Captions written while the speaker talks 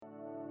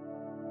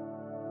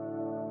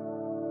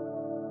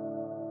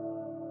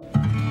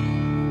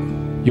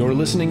You're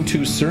listening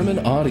to sermon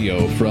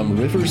audio from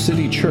River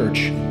City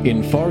Church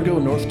in Fargo,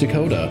 North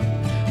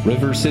Dakota.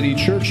 River City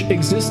Church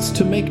exists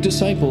to make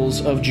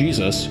disciples of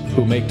Jesus,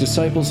 who make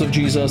disciples of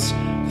Jesus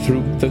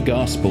through the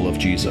gospel of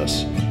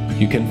Jesus.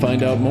 You can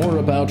find out more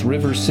about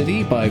River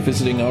City by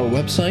visiting our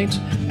website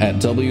at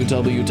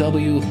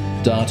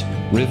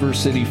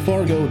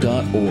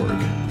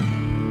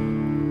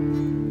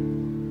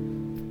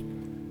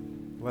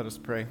www.rivercityfargo.org. Let us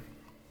pray.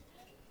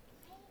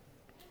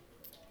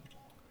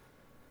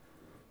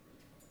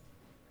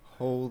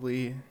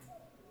 Holy,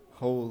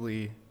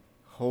 holy,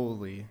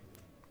 holy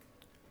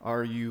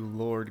are you,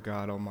 Lord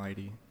God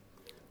Almighty.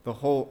 The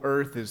whole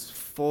earth is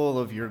full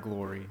of your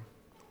glory.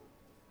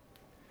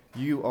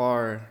 You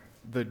are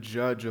the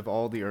judge of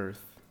all the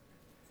earth,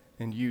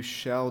 and you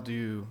shall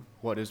do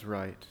what is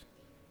right.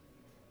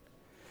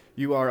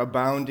 You are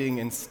abounding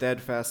in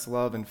steadfast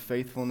love and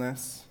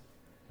faithfulness,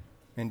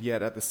 and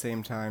yet at the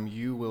same time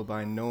you will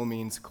by no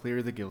means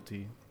clear the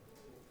guilty.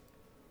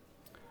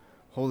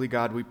 Holy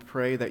God, we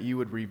pray that you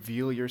would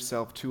reveal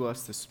yourself to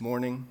us this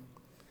morning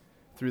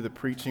through the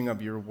preaching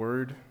of your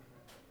word.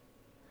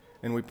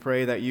 And we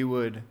pray that you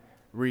would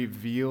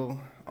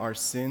reveal our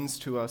sins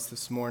to us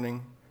this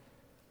morning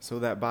so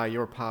that by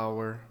your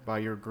power, by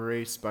your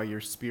grace, by your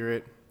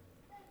Spirit,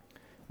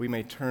 we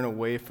may turn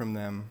away from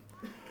them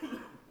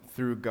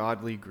through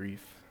godly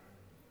grief.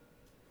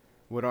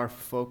 Would our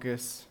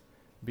focus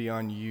be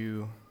on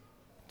you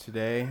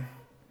today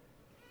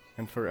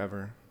and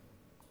forever?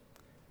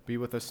 Be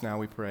with us now,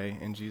 we pray.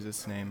 In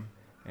Jesus' name,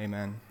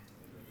 amen.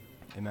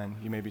 Amen.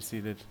 You may be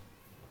seated.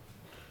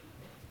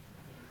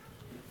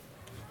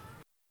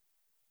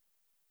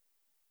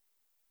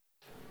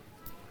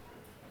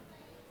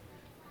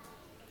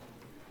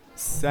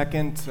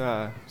 Second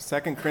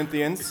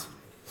Corinthians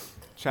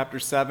chapter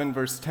 7,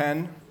 verse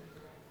 10.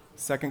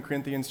 2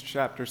 Corinthians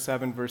chapter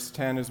 7, verse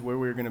 10 is where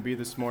we're going to be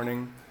this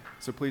morning.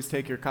 So please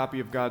take your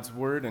copy of God's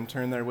Word and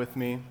turn there with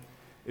me.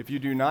 If you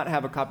do not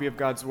have a copy of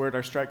God's Word,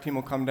 our strike team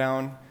will come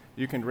down.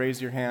 You can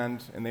raise your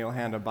hand, and they'll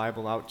hand a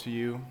Bible out to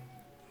you.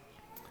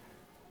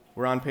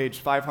 We're on page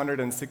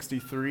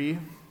 563.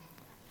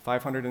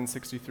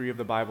 563 of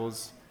the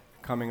Bibles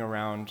coming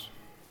around.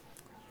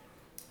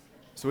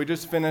 So we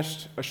just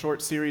finished a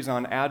short series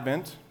on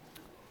Advent,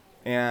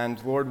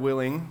 and Lord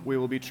willing, we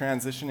will be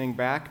transitioning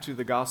back to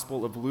the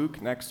Gospel of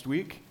Luke next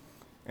week.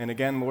 And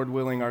again, Lord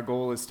willing, our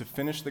goal is to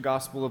finish the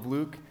Gospel of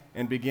Luke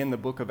and begin the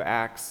book of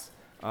Acts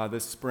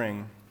this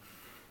spring.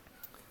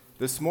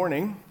 This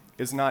morning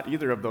is not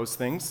either of those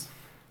things.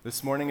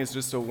 This morning is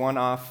just a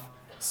one-off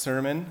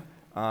sermon,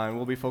 and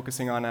we'll be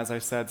focusing on, as I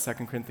said, 2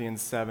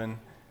 Corinthians 7,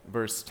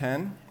 verse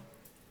 10.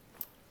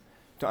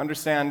 To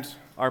understand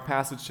our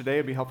passage today,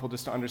 it'd be helpful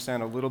just to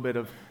understand a little bit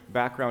of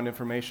background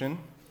information.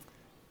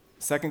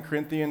 2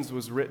 Corinthians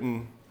was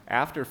written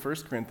after 1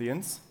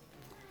 Corinthians,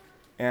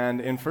 and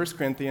in 1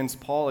 Corinthians,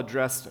 Paul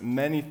addressed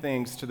many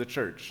things to the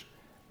church.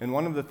 And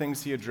one of the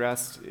things he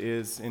addressed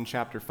is in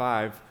chapter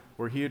 5,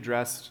 where he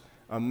addressed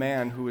a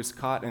man who was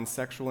caught in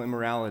sexual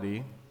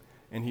immorality,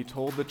 and he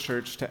told the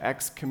church to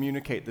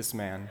excommunicate this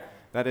man,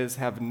 that is,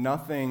 have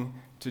nothing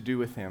to do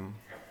with him.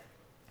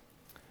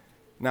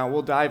 Now,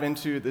 we'll dive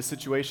into the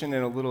situation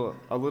in a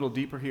little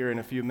deeper here in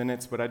a few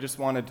minutes, but I just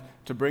wanted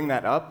to bring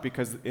that up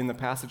because in the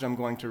passage I'm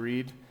going to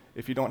read,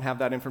 if you don't have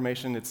that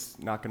information, it's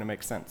not going to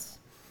make sense.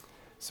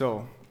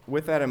 So,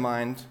 with that in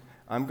mind,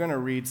 I'm going to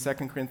read 2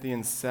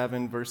 Corinthians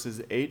 7,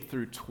 verses 8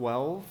 through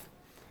 12,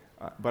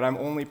 but I'm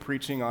only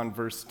preaching on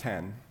verse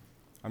 10.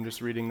 I'm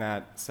just reading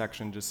that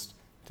section just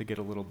to get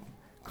a little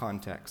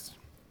context.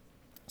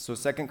 So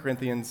 2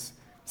 Corinthians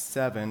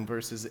 7,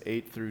 verses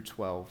 8 through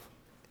 12.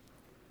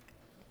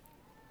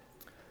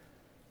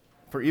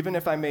 For even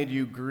if I made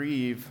you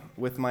grieve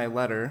with my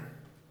letter,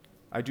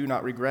 I do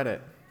not regret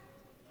it.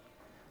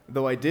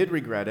 Though I did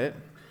regret it,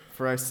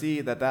 for I see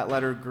that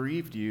letter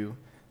grieved you,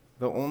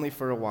 though only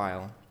for a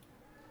while.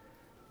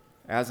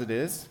 As it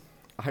is,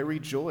 I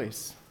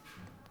rejoice,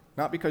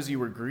 not because you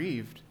were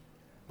grieved,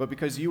 but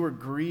because you were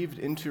grieved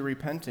into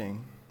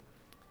repenting.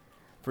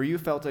 For you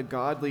felt a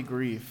godly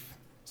grief,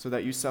 so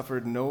that you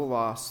suffered no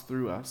loss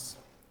through us.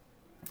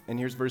 And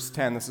here's verse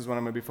 10. This is what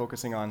I'm going to be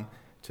focusing on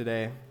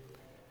today.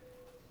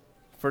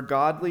 For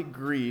godly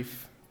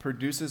grief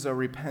produces a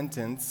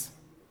repentance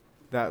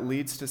that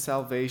leads to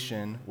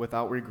salvation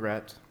without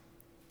regret,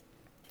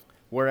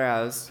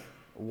 whereas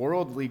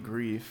worldly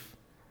grief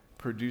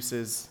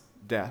produces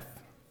death.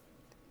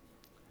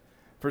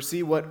 For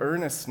see what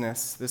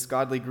earnestness this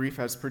godly grief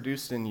has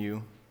produced in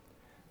you,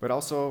 but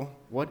also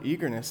what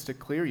eagerness to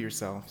clear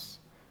yourselves,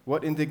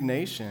 what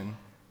indignation,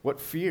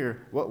 what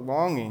fear, what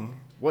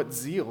longing, what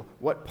zeal,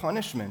 what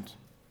punishment.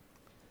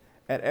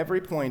 At every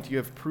point you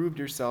have proved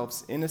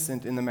yourselves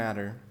innocent in the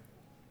matter.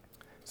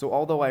 So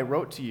although I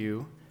wrote to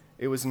you,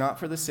 it was not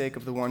for the sake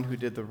of the one who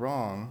did the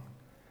wrong,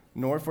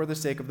 nor for the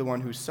sake of the one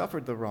who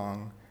suffered the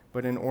wrong,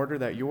 but in order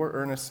that your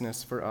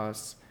earnestness for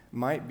us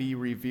might be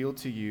revealed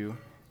to you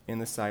in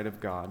the sight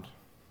of God.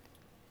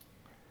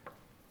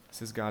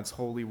 This is God's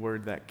holy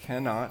word that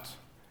cannot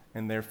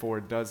and therefore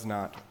does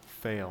not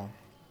fail.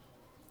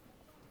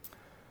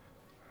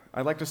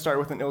 I'd like to start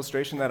with an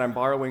illustration that I'm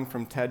borrowing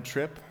from Ted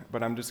Tripp,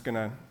 but I'm just going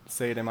to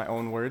say it in my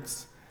own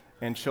words.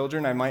 And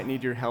children, I might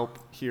need your help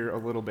here a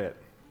little bit.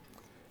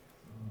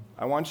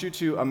 I want you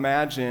to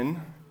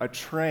imagine a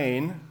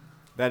train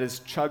that is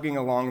chugging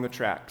along the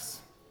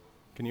tracks.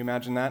 Can you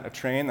imagine that? A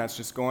train that's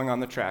just going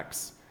on the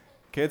tracks.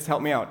 Kids,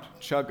 help me out.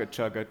 Chugga,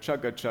 chugga,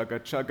 chugga, chugga,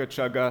 chugga,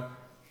 chugga.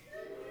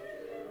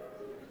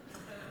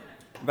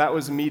 That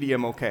was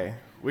medium okay.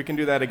 We can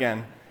do that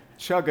again.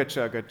 Chugga,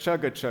 chugga,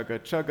 chugga, chugga,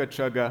 chugga,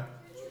 chugga.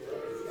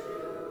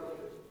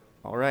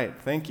 All right,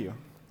 thank you.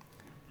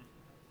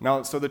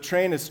 Now, so the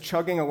train is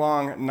chugging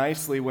along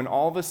nicely when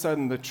all of a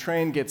sudden the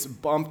train gets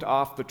bumped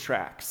off the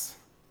tracks.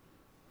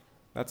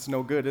 That's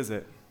no good, is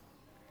it?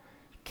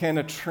 Can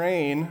a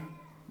train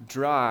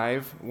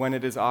drive when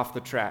it is off the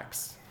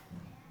tracks?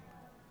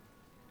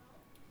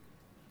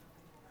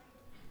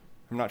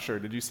 I'm not sure.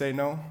 Did you say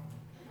no?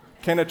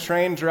 Can a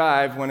train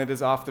drive when it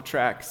is off the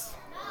tracks?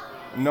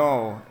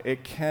 No,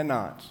 it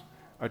cannot.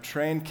 A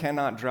train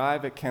cannot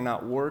drive, it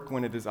cannot work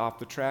when it is off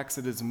the tracks.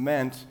 It is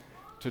meant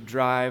to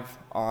drive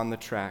on the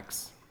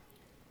tracks.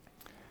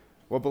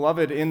 Well,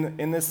 beloved,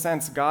 in this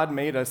sense, God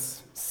made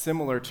us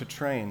similar to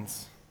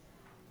trains.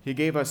 He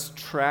gave us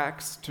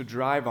tracks to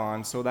drive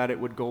on so that it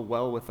would go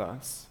well with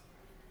us.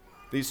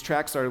 These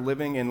tracks are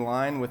living in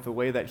line with the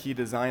way that He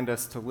designed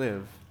us to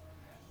live,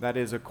 that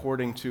is,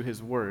 according to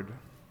His Word.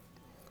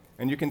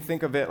 And you can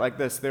think of it like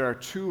this. There are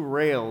two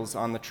rails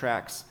on the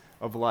tracks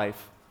of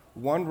life.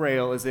 One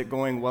rail is it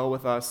going well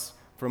with us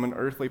from an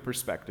earthly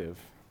perspective.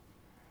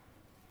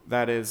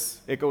 That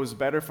is, it goes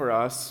better for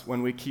us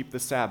when we keep the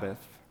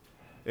Sabbath.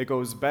 It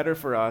goes better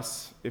for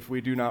us if we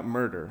do not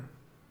murder.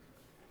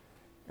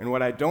 And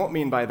what I don't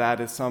mean by that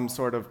is some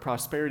sort of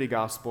prosperity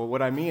gospel.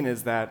 What I mean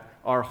is that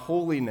our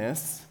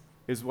holiness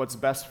is what's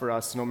best for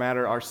us, no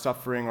matter our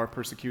suffering or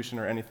persecution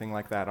or anything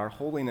like that. Our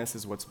holiness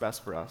is what's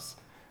best for us.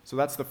 So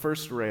that's the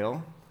first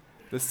rail.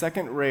 The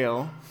second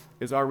rail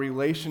is our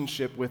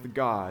relationship with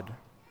God.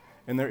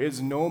 And there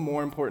is no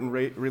more important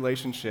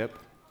relationship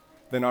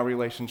than our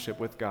relationship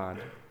with God.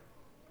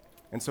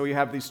 And so you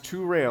have these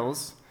two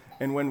rails,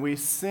 and when we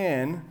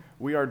sin,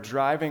 we are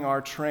driving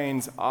our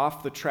trains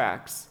off the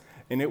tracks,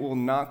 and it will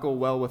not go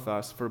well with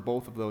us for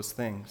both of those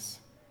things.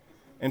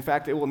 In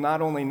fact, it will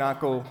not only not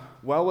go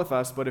well with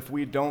us, but if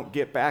we don't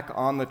get back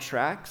on the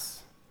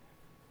tracks,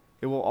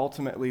 it will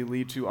ultimately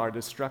lead to our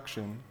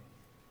destruction.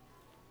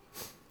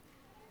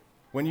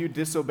 When you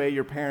disobey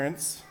your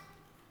parents,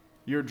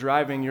 you're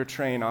driving your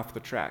train off the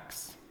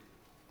tracks.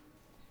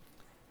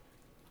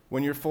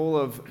 When you're full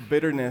of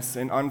bitterness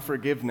and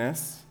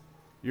unforgiveness,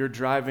 you're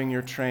driving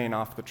your train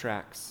off the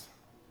tracks.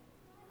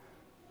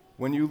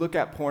 When you look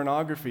at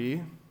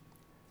pornography,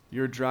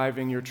 you're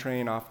driving your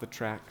train off the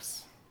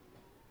tracks.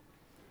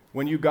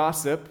 When you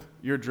gossip,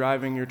 you're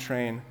driving your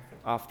train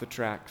off the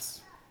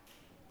tracks.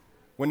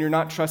 When you're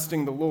not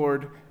trusting the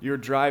Lord, you're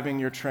driving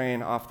your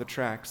train off the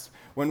tracks.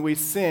 When we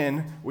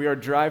sin, we are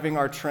driving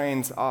our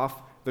trains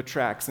off the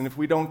tracks. And if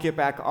we don't get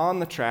back on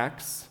the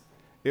tracks,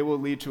 it will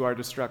lead to our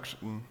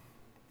destruction.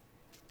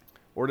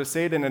 Or to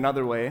say it in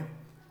another way,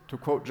 to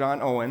quote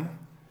John Owen,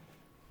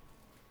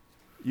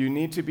 you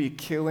need to be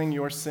killing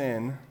your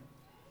sin,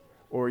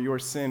 or your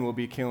sin will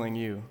be killing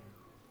you.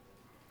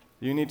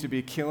 You need to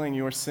be killing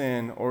your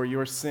sin, or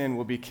your sin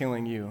will be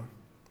killing you.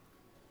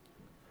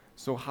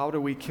 So how do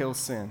we kill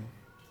sin?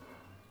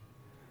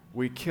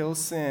 We kill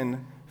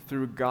sin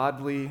through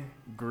godly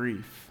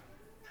grief.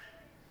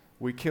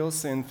 We kill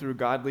sin through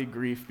godly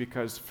grief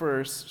because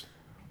first,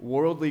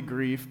 worldly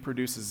grief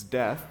produces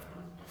death,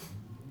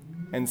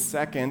 and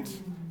second,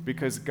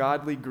 because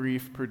godly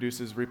grief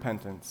produces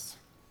repentance.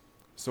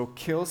 So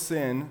kill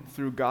sin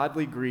through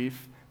godly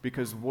grief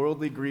because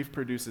worldly grief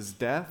produces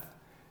death,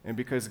 and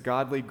because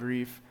godly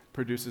grief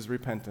produces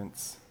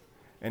repentance.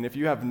 And if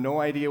you have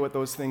no idea what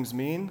those things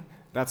mean,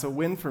 that's a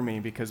win for me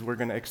because we're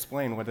going to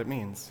explain what it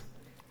means.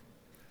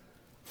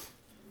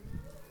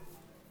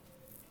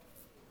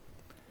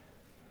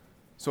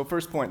 So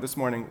first point this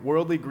morning,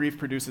 worldly grief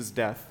produces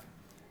death.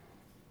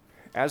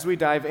 As we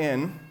dive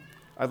in,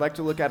 I'd like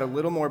to look at a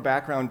little more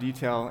background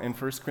detail in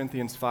 1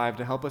 Corinthians 5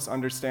 to help us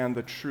understand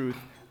the truth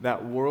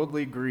that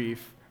worldly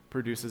grief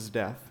produces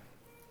death.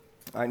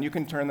 And you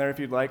can turn there if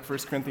you'd like, 1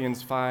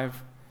 Corinthians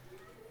 5.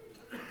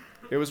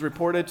 It was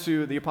reported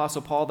to the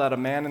Apostle Paul that a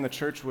man in the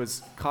church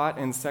was caught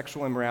in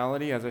sexual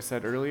immorality, as I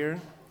said earlier.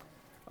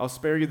 I'll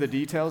spare you the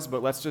details,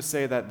 but let's just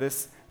say that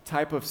this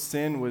type of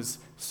sin was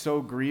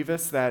so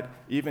grievous that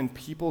even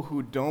people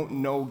who don't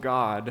know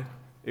God,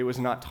 it was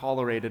not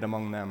tolerated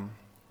among them.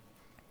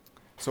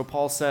 So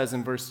Paul says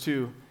in verse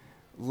 2,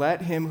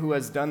 "Let him who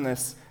has done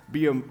this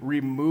be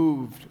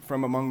removed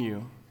from among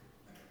you."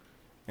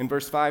 In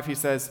verse 5, he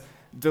says,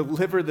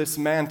 "Deliver this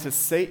man to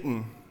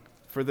Satan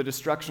for the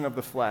destruction of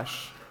the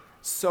flesh,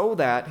 so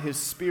that his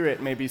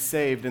spirit may be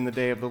saved in the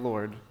day of the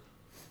Lord."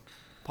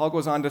 Paul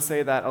goes on to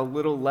say that a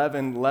little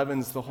leaven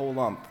leavens the whole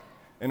lump.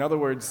 In other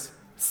words,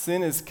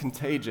 sin is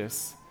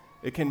contagious.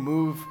 It can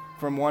move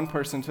from one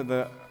person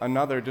to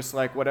another, just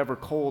like whatever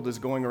cold is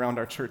going around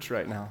our church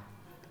right now.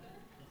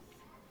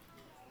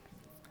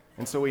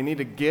 And so we need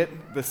to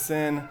get the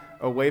sin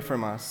away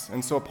from us.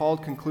 And so Paul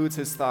concludes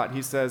his thought.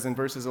 He says in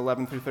verses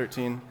 11 through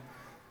 13,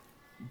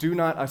 "Do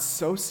not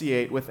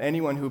associate with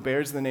anyone who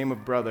bears the name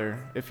of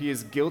brother if he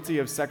is guilty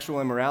of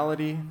sexual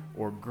immorality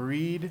or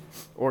greed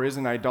or is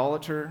an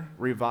idolater,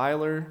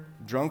 reviler,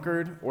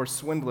 drunkard, or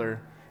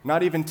swindler,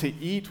 not even to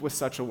eat with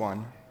such a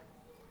one."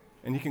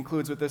 And he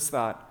concludes with this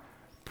thought,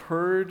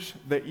 "Purge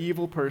the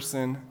evil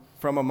person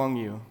from among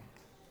you."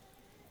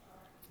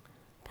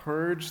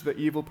 Purge the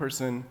evil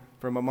person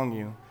from among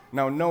you.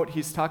 Now note,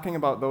 he's talking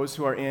about those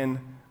who are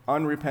in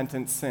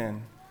unrepentant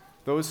sin.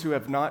 Those who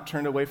have not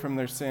turned away from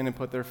their sin and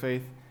put their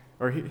faith,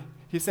 or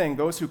he's saying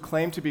those who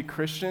claim to be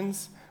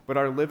Christians but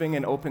are living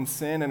in open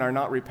sin and are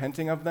not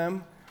repenting of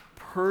them,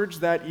 purge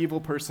that evil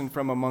person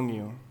from among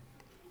you.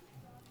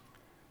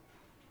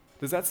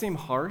 Does that seem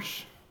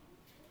harsh?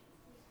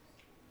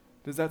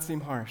 Does that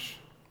seem harsh?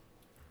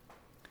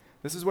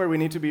 This is where we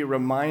need to be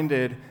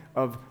reminded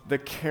of the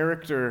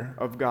character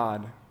of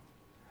God.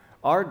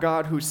 Our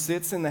God, who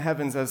sits in the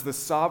heavens as the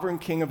sovereign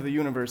king of the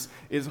universe,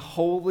 is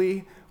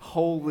holy,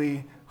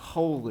 holy,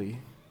 holy.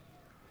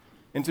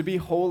 And to be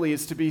holy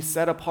is to be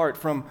set apart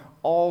from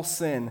all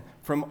sin,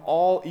 from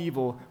all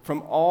evil,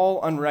 from all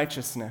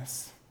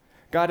unrighteousness.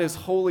 God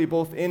is holy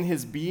both in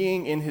his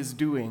being, in his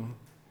doing.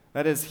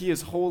 That is, he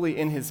is holy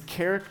in his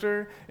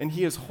character, and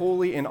he is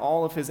holy in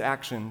all of his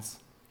actions.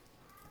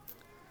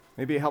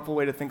 Maybe a helpful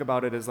way to think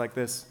about it is like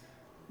this.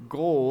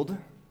 Gold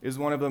is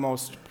one of the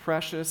most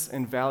precious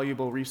and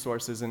valuable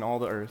resources in all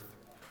the earth.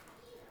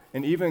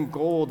 And even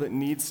gold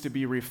needs to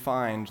be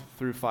refined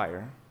through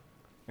fire.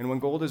 And when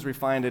gold is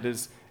refined, it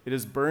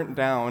is burnt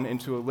down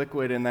into a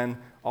liquid, and then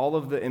all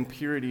of the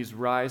impurities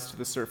rise to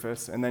the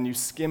surface, and then you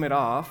skim it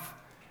off,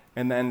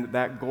 and then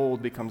that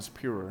gold becomes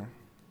purer.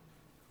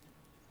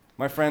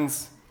 My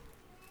friends,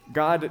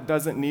 God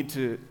doesn't need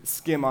to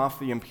skim off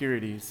the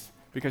impurities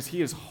because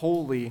he is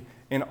holy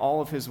in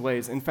all of his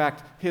ways. In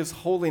fact, his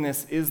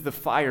holiness is the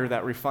fire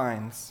that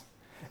refines.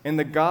 And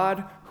the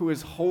God who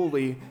is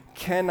holy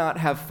cannot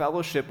have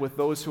fellowship with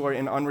those who are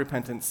in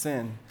unrepentant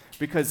sin,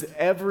 because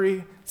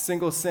every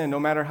single sin, no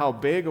matter how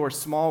big or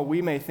small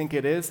we may think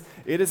it is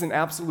an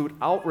absolute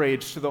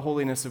outrage to the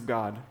holiness of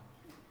God.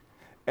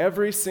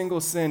 Every single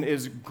sin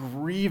is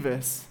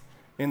grievous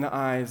in the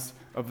eyes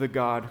of the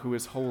God who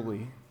is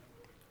holy.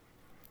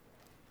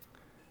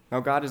 Now,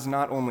 God is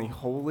not only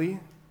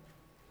holy,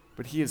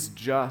 but he is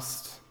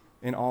just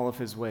in all of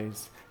his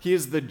ways. He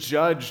is the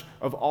judge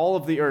of all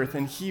of the earth,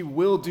 and he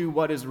will do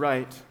what is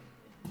right.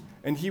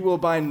 And he will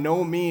by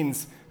no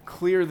means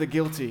clear the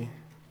guilty.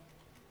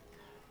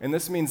 And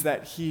this means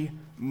that he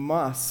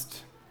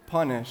must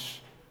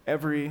punish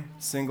every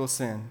single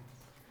sin.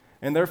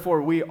 And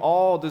therefore, we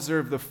all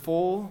deserve the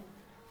full,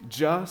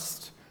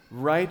 just,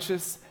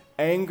 righteous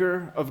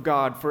anger of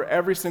God for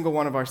every single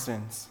one of our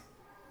sins.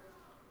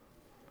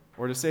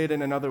 Or to say it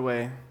in another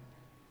way,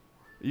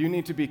 you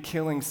need to be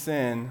killing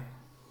sin,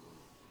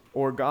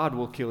 or God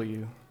will kill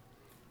you.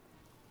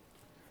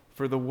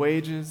 For the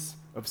wages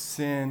of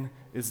sin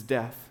is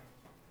death.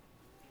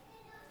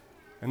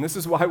 And this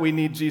is why we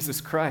need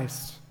Jesus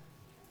Christ.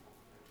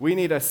 We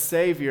need a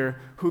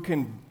Savior who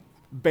can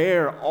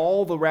bear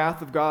all the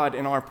wrath of God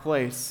in our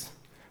place,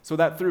 so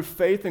that through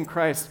faith in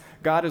Christ,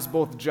 God is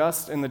both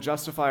just and the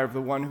justifier of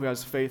the one who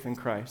has faith in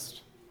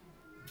Christ.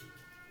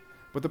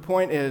 But the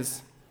point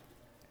is,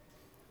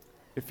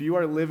 if you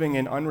are living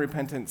in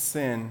unrepentant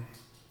sin,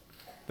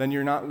 then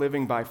you're not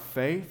living by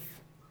faith,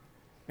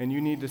 and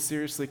you need to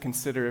seriously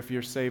consider if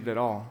you're saved at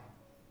all.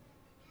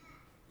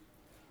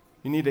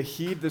 You need to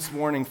heed this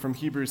warning from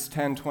Hebrews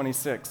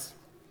 10:26.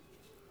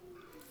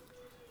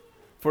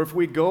 For if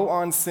we go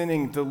on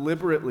sinning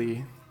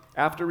deliberately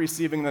after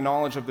receiving the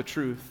knowledge of the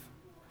truth,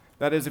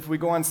 that is, if we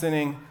go on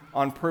sinning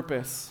on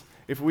purpose,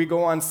 if we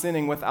go on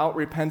sinning without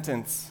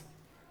repentance,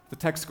 the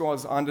text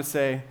goes on to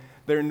say,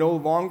 there no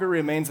longer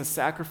remains a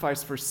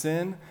sacrifice for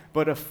sin,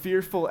 but a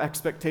fearful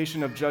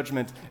expectation of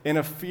judgment and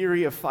a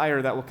fury of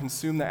fire that will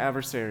consume the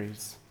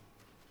adversaries.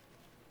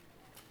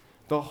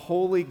 The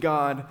holy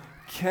God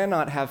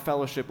cannot have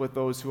fellowship with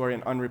those who are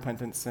in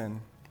unrepentant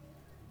sin.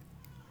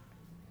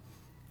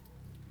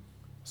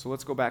 So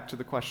let's go back to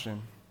the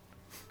question.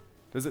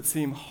 Does it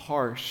seem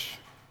harsh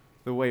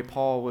the way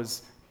Paul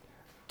was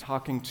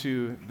talking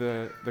to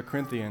the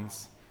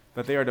Corinthians,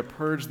 that they are to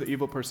purge the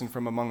evil person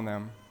from among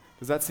them?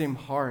 Does that seem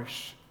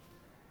harsh?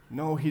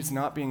 No, he's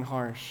not being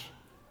harsh.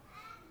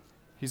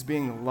 He's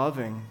being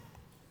loving.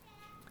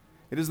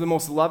 It is the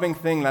most loving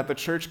thing that the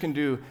church can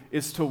do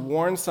is to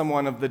warn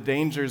someone of the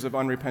dangers of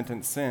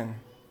unrepentant sin.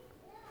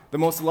 The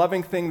most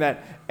loving thing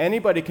that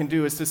anybody can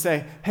do is to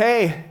say,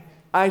 hey,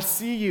 I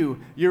see you.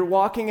 You're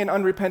walking in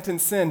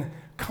unrepentant sin.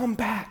 Come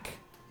back.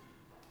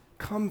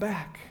 Come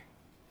back.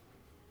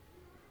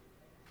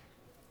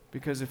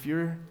 Because if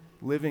you're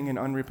living in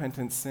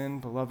unrepentant sin,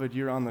 beloved,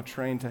 you're on the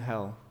train to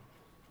hell.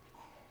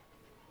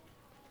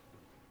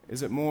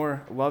 Is it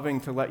more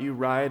loving to let you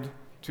ride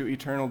to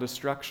eternal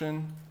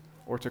destruction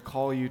or to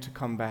call you to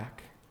come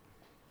back?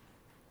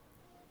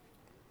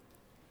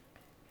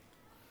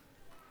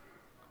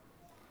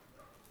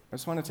 I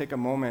just want to take a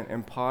moment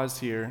and pause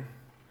here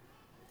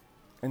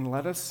and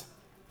let us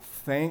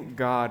thank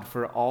God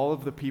for all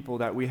of the people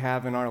that we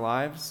have in our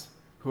lives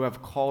who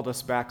have called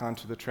us back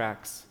onto the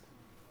tracks.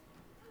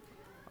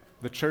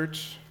 The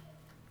church,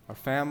 our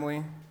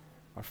family,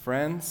 our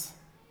friends,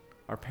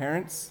 our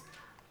parents.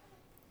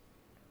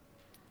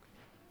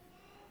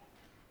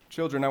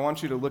 Children, I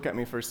want you to look at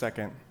me for a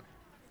second.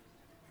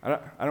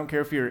 I don't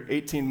care if you're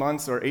 18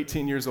 months or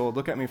 18 years old.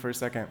 Look at me for a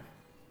second.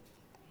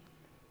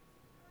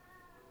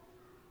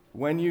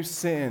 When you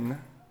sin,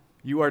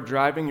 you are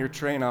driving your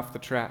train off the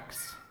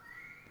tracks.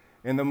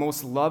 And the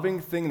most loving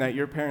thing that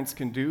your parents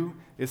can do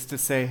is to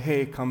say,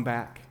 hey, come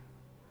back.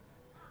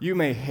 You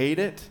may hate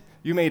it.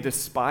 You may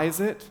despise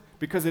it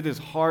because it is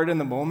hard in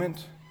the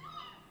moment.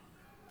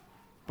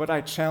 But I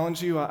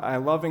challenge you, I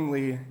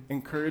lovingly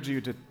encourage you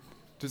to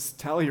just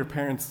tell your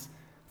parents,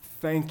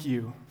 thank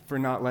you for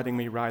not letting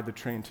me ride the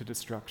train to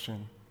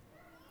destruction.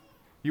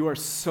 You are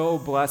so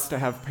blessed to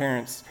have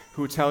parents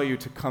who tell you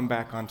to come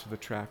back onto the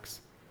tracks.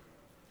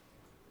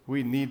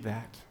 We need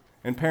that.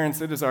 And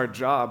parents, it is our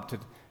job to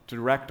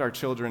direct our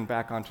children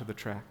back onto the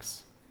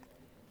tracks.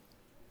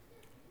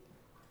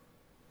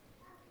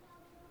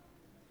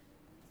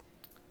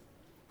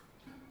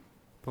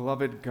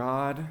 Beloved,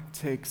 God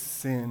takes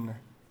sin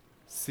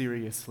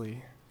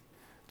seriously.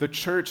 The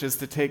church is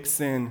to take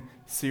sin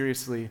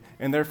seriously,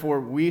 and therefore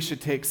we should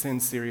take sin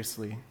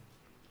seriously.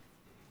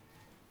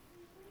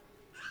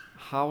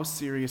 How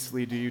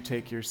seriously do you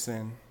take your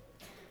sin?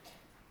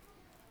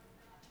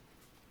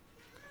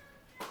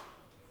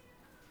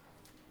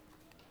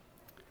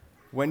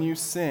 When you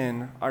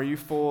sin, are you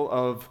full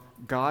of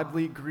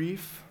godly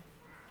grief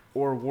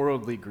or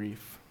worldly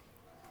grief?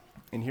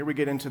 And here we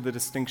get into the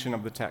distinction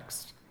of the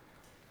text.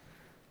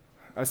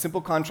 A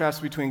simple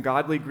contrast between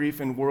godly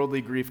grief and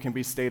worldly grief can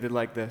be stated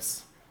like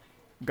this.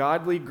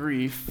 Godly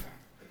grief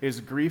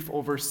is grief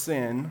over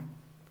sin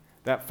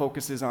that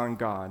focuses on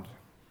God.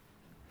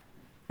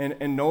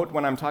 And note,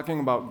 when I'm talking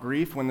about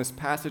grief, when this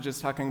passage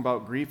is talking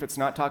about grief, it's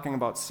not talking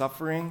about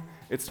suffering,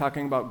 it's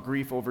talking about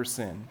grief over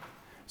sin.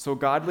 So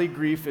godly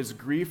grief is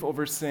grief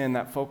over sin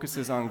that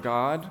focuses on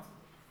God.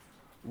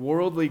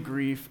 Worldly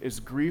grief is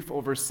grief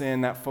over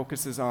sin that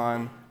focuses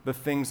on the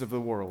things of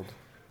the world.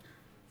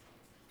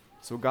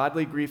 So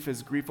godly grief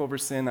is grief over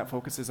sin that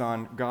focuses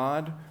on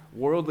God.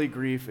 Worldly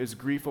grief is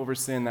grief over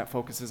sin that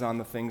focuses on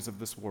the things of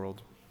this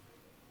world.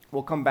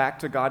 We'll come back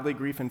to godly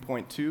grief in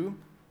point 2.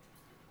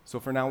 So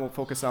for now, we'll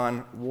focus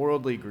on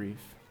worldly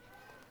grief.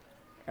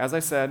 As I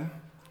said,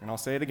 and I'll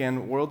say it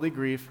again, worldly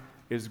grief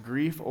is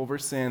grief over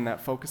sin that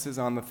focuses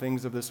on the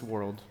things of this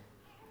world.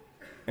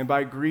 And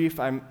by grief,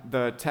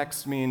 the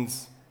text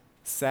means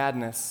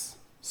sadness,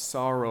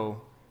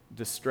 sorrow,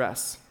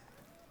 distress.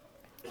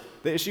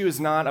 The issue is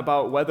not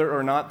about whether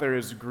or not there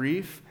is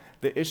grief.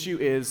 The issue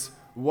is,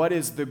 what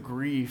is the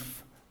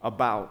grief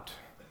about?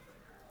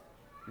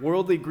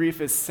 Worldly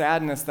grief is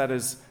sadness that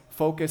is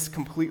focused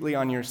completely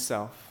on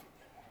yourself.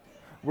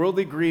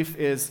 Worldly grief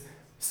is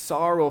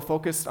sorrow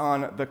focused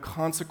on the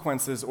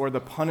consequences or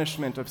the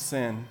punishment of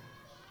sin.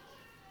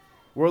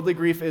 Worldly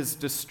grief is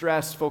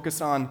distress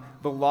focused on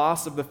the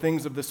loss of the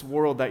things of this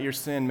world that your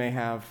sin may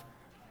have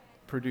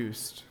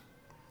produced.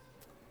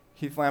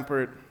 Heath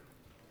Lampert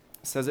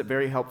says it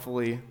very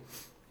helpfully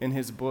in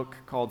his book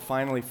called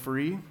Finally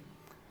Free.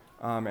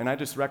 And I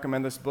just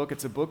recommend this book.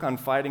 It's a book on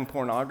fighting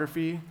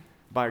pornography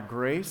by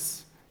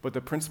grace, but the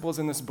principles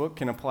in this book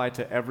can apply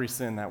to every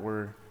sin that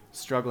we're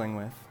struggling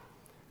with.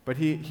 But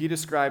he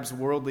describes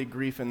worldly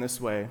grief in this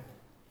way.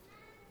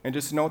 And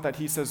just note that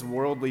he says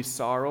worldly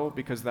sorrow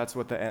because that's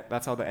how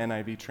the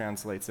NIV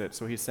translates it.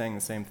 So he's saying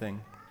the same thing.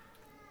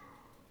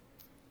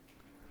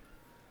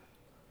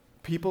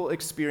 People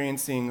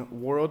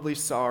experiencing worldly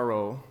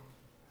sorrow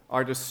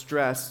are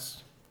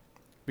distressed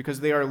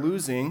because they are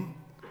losing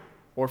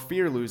or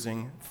fear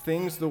losing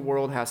things the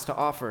world has to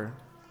offer.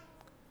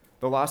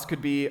 The loss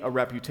could be a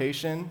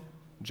reputation,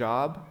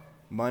 job,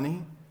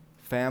 money,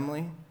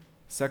 family,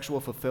 sexual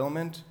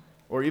fulfillment,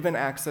 or even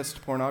access to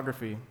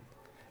pornography.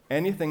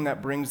 Anything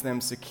that brings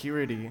them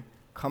security,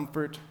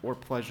 comfort, or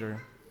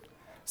pleasure.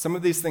 Some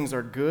of these things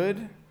are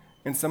good,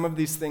 and some of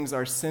these things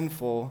are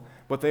sinful,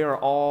 but they are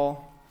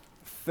all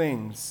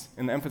things,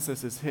 and the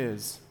emphasis is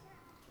his.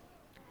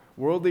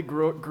 Worldly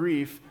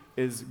grief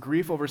is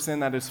grief over sin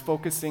that is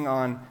focusing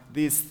on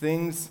these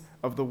things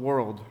of the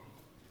world.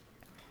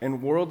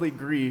 And worldly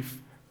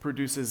grief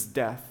produces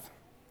death.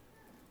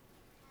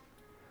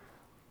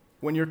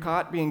 When you're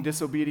caught being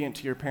disobedient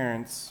to your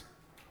parents,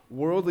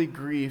 worldly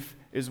grief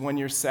is when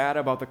you're sad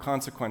about the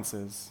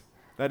consequences.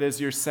 That is,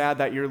 you're sad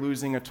that you're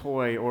losing a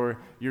toy or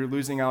you're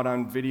losing out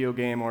on video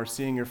game or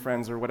seeing your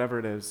friends or whatever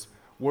it is.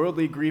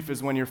 Worldly grief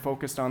is when you're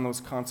focused on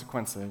those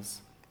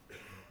consequences.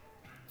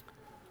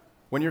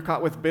 When you're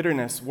caught with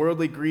bitterness,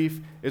 worldly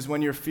grief is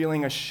when you're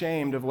feeling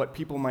ashamed of what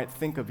people might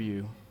think of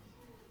you.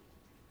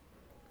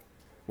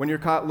 When you're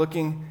caught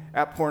looking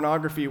at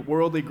pornography,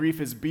 worldly grief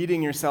is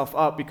beating yourself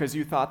up because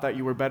you thought that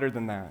you were better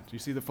than that. You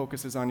see, the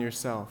focus is on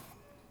yourself.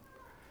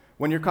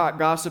 When you're caught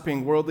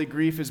gossiping, worldly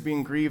grief is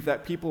being grieved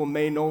that people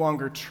may no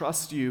longer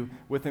trust you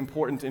with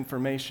important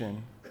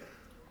information.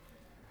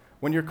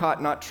 When you're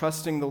caught not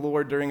trusting the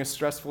Lord during a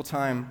stressful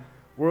time,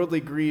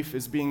 worldly grief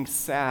is being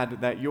sad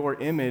that your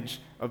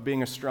image of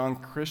being a strong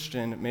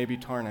Christian may be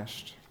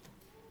tarnished.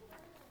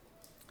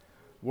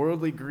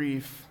 Worldly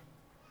grief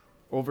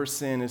over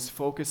sin is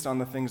focused on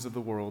the things of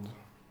the world.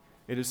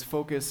 It is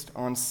focused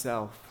on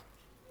self.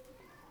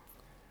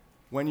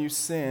 When you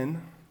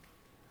sin,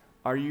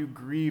 are you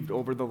grieved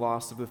over the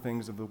loss of the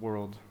things of the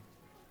world?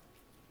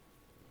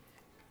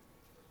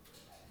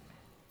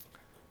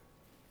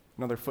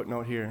 Another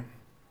footnote here.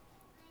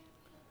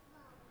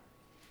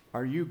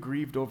 Are you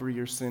grieved over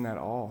your sin at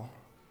all?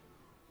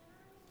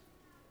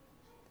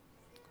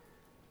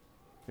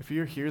 If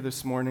you're here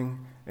this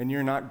morning and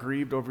you're not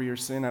grieved over your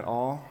sin at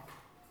all,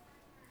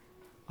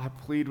 I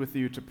plead with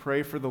you to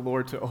pray for the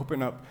Lord to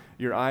open up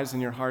your eyes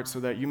and your heart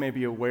so that you may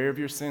be aware of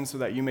your sin, so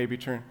that you may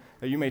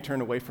turn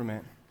away from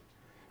it.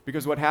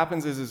 Because what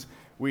happens is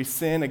we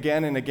sin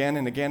again and again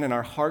and again, and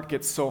our heart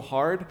gets so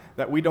hard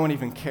that we don't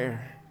even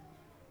care.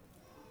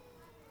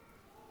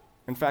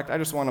 In fact, I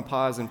just want to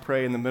pause and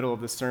pray in the middle of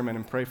this sermon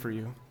and pray for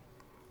you.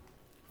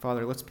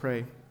 Father, let's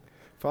pray.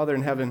 Father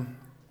in heaven,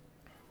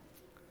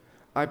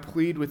 I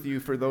plead with you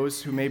for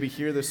those who may be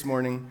here this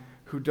morning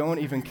who don't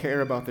even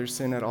care about their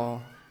sin at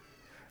all,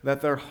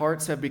 that their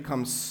hearts have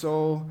become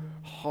so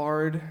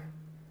hard.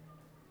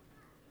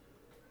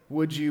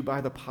 Would you,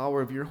 by the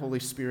power of your Holy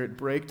Spirit,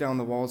 break down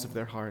the walls of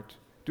their heart?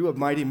 Do a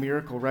mighty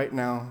miracle right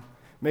now.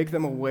 Make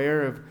them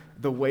aware of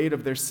the weight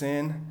of their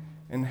sin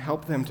and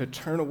help them to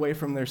turn away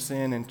from their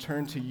sin and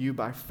turn to you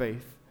by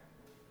faith.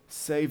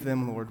 Save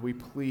them, Lord, we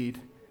plead.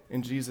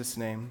 In Jesus'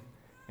 name,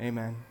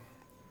 amen.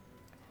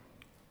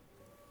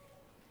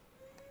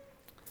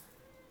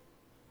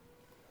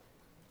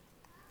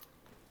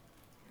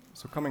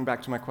 So coming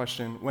back to my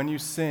question, when you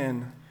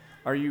sin,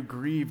 are you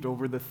grieved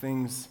over the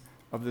things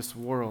of this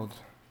world?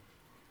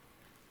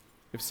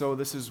 If so,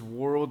 this is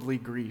worldly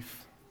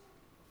grief.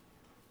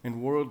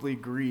 And worldly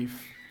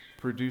grief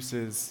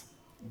produces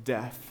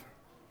death.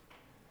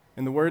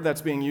 And the word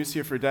that's being used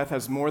here for death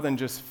has more than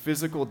just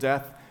physical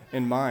death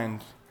in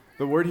mind.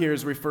 The word here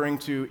is referring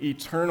to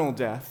eternal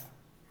death.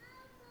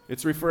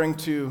 It's referring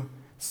to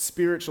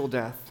spiritual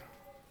death.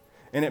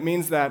 And it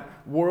means that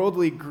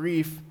worldly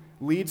grief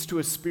leads to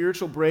a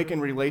spiritual break in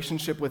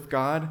relationship with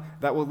God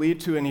that will lead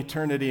to an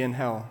eternity in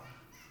hell.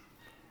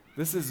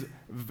 This is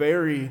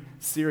very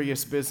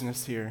serious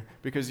business here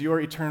because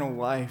your eternal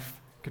life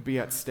could be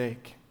at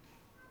stake.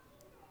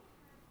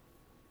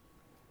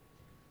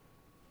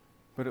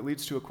 But it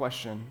leads to a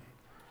question.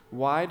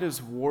 Why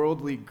does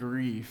worldly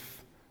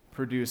grief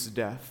produce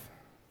death?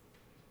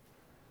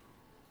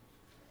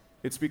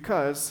 It's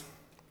because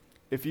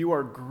if you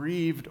are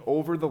grieved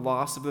over the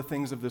loss of the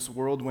things of this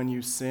world when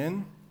you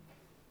sin,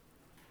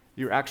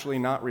 you're actually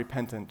not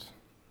repentant.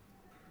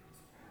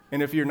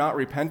 And if you're not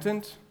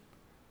repentant,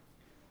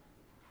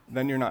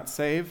 then you're not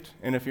saved.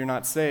 And if you're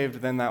not saved,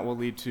 then that will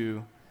lead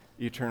to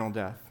eternal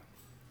death.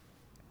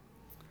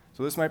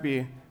 So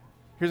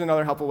here's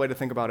another helpful way to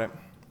think about it.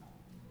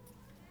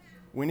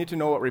 We need to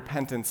know what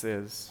repentance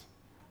is.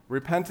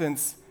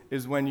 Repentance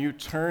is when you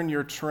turn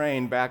your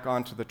train back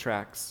onto the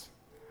tracks.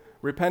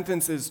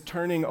 Repentance is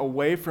turning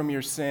away from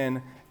your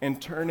sin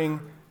and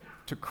turning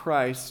to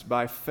Christ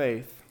by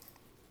faith.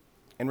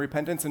 And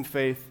repentance and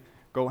faith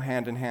go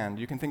hand in hand.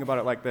 You can think about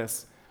it like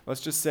this.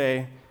 Let's just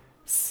say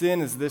sin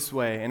is this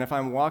way, and if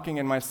I'm walking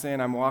in my sin,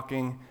 I'm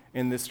walking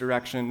in this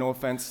direction. No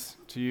offense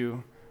to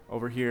you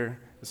over here.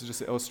 This is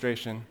just an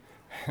illustration.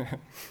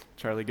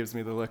 Charlie gives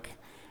me the look.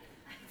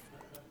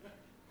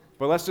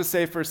 But let's just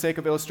say, for sake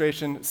of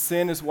illustration,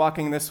 sin is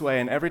walking this way,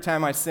 and every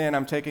time I sin,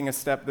 I'm taking a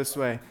step this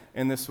way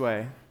and this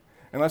way.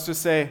 And let's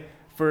just say,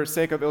 for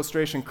sake of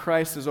illustration,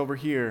 Christ is over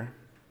here.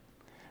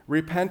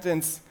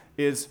 Repentance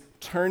is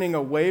turning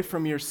away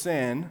from your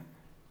sin,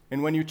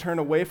 and when you turn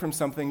away from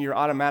something, you're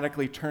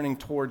automatically turning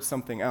towards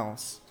something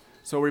else.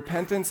 So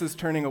repentance is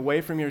turning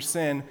away from your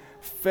sin.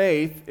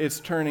 Faith is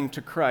turning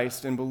to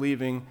Christ and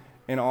believing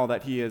in all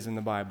that he is in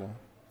the Bible.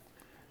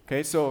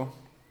 Okay, so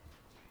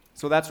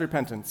that's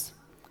repentance.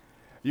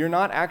 You're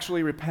not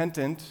actually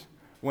repentant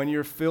when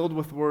you're filled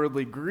with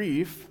worldly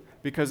grief,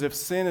 because if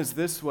sin is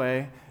this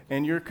way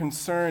and you're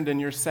concerned and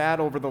you're sad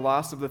over the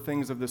loss of the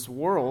things of this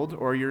world,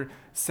 or you're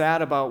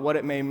sad about what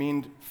it may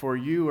mean for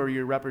you or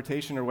your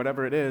reputation or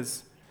whatever it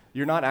is,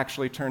 you're not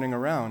actually turning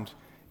around.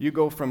 You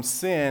go from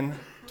sin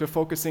to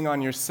focusing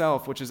on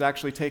yourself, which is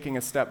actually taking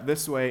a step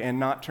this way and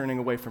not turning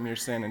away from your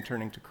sin and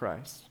turning to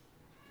Christ.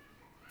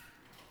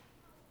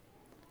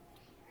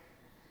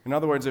 In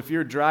other words, if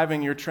you're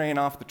driving your train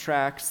off the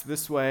tracks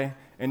this way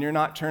and you're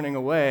not turning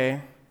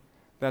away,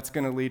 that's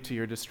going to lead to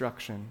your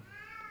destruction.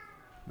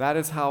 That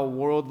is how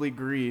worldly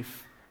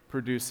grief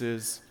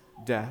produces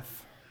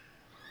death.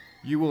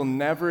 You will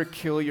never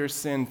kill your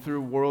sin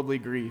through worldly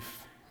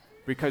grief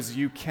because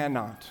you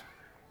cannot.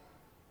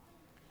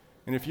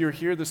 And if you're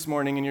here this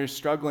morning and you're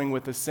struggling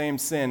with the same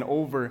sin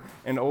over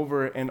and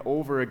over and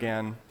over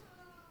again,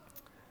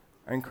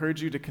 I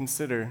encourage you to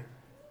consider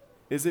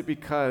Is it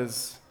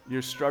because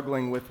you're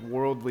struggling with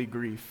worldly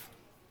grief?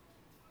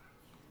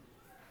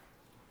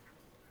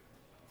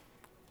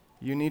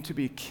 You need to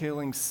be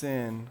killing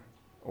sin,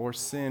 or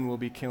sin will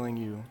be killing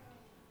you.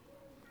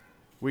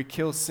 We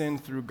kill sin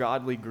through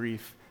godly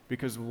grief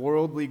because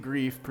worldly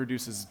grief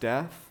produces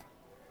death,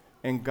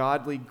 and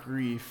godly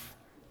grief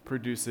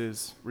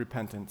produces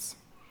repentance.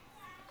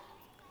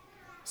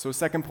 So,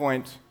 second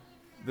point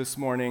this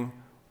morning,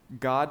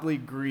 godly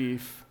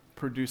grief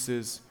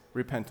produces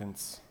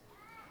repentance.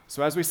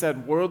 So as we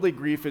said, worldly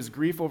grief is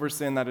grief over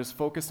sin that is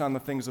focused on the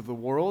things of the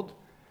world.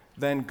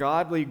 Then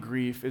godly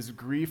grief is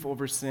grief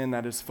over sin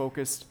that is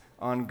focused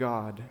on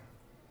God.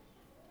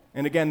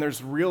 And again,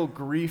 there's real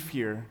grief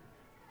here.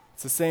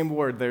 It's the same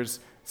word. There's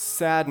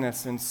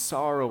sadness and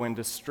sorrow and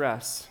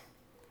distress.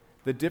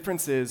 The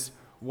difference is,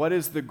 what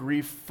is the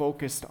grief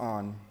focused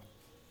on?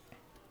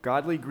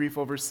 Godly grief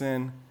over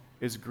sin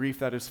is grief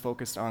that is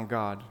focused on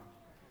God.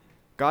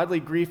 Godly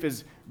grief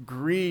is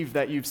grieve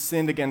that you've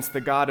sinned against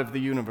the God of the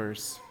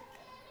universe.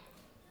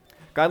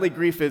 Godly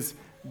grief is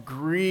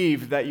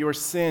grieve that your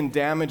sin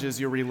damages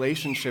your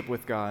relationship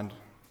with God.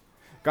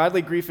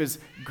 Godly grief is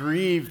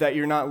grieve that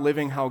you're not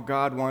living how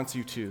God wants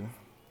you to.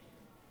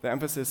 The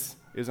emphasis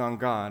is on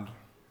God.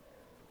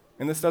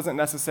 And this doesn't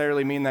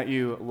necessarily mean that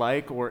you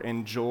like or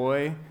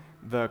enjoy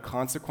the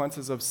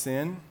consequences of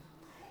sin.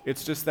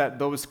 It's just that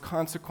those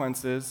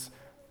consequences,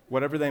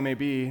 whatever they may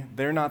be,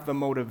 they're not the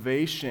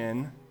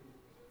motivation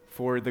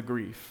for the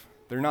grief.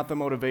 They're not the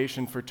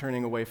motivation for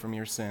turning away from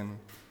your sin.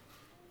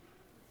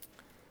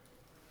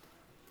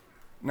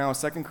 Now,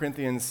 2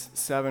 Corinthians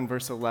 7,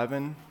 verse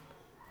 11,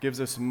 gives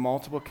us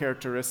multiple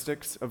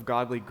characteristics of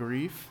godly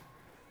grief,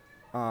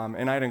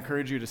 and I'd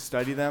encourage you to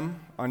study them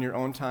on your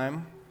own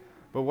time.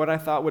 But what I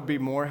thought would be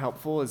more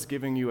helpful is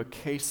giving you a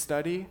case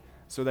study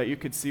so that you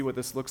could see what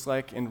this looks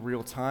like in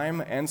real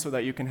time, and so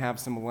that you can have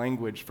some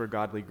language for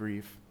godly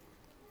grief.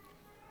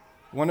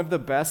 One of the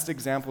best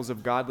examples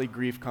of godly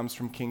grief comes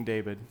from King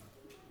David.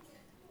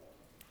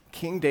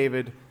 King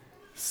David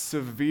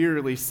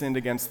severely sinned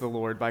against the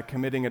Lord by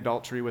committing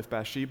adultery with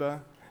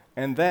Bathsheba,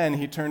 and then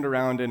he turned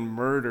around and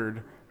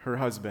murdered her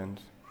husband.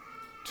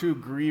 Two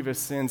grievous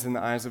sins in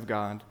the eyes of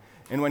God.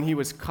 And when he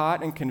was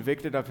caught and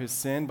convicted of his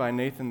sin by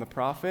Nathan the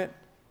prophet,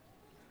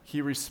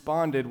 he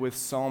responded with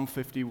Psalm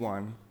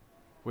 51,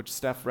 which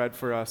Steph read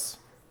for us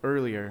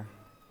earlier.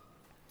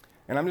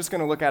 And I'm just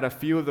going to look at a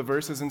few of the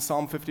verses in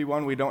Psalm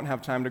 51. We don't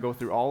have time to go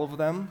through all of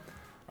them.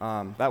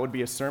 That would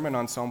be a sermon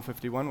on Psalm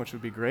 51, which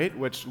would be great,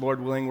 which,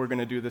 Lord willing, we're going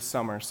to do this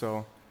summer.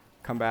 So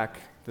come back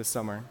this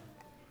summer.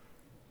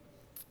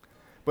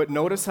 But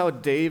notice how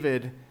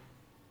David,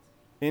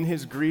 in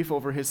his grief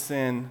over his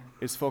sin,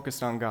 is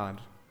focused on God.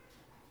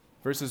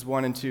 Verses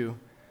 1 and 2.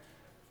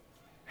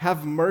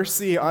 Have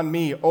mercy on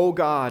me, O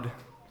God,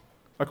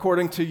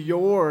 according to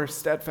your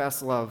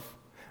steadfast love,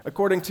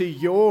 according to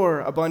your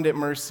abundant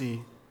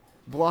mercy.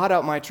 Blot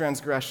out my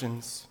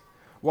transgressions.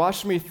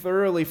 Wash me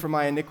thoroughly from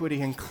my iniquity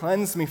and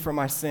cleanse me from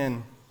my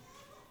sin.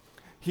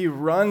 He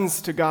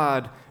runs to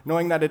God,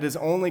 knowing that it is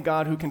only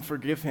God who can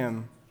forgive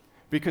him.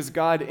 Because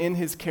God, in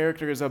his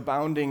character, is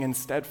abounding in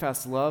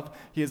steadfast love.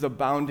 He is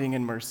abounding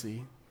in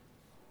mercy.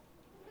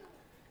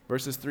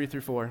 Verses 3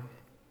 through 4.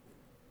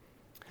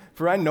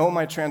 For I know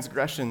my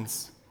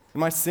transgressions,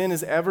 and my sin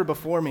is ever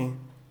before me.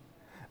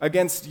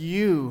 Against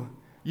you,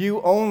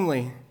 you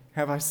only,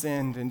 have I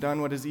sinned and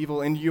done what is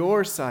evil in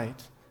your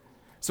sight,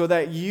 so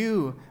that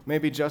you may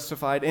be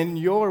justified in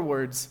your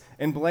words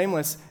and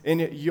blameless in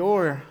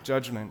your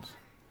judgment.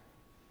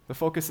 The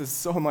focus is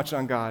so much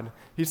on God.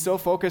 He's so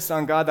focused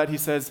on God that he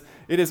says,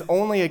 it is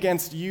only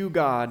against you,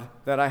 God,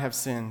 that I have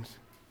sinned.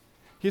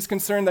 He's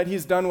concerned that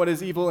he's done what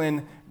is evil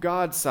in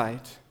God's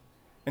sight,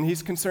 and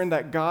he's concerned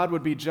that God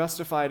would be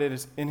justified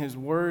in his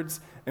words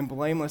and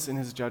blameless in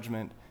his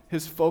judgment.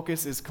 His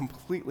focus is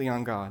completely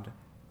on God.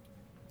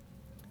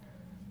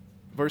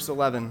 Verse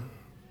 11,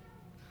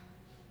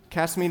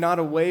 cast me not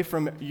away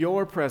from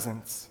your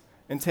presence,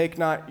 and take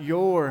not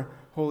your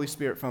Holy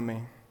Spirit from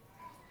me.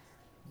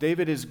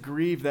 David is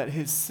grieved that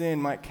his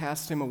sin might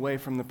cast him away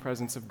from the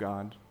presence of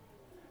God.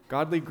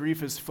 Godly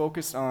grief is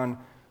focused on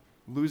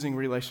losing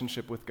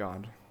relationship with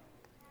God.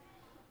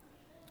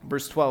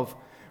 Verse 12,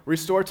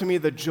 restore to me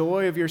the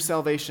joy of your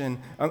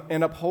salvation,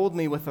 and uphold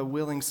me with a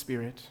willing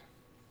spirit.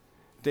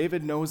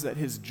 David knows that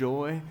his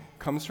joy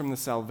comes from the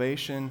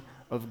salvation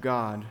of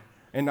God,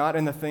 and not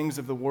in the things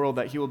of the world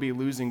that he will be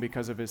losing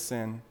because of his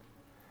sin.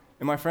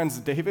 And my friends,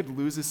 David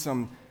loses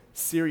some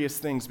serious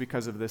things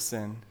because of this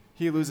sin.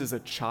 He loses a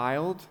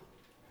child,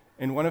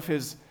 and one of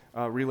his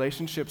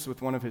relationships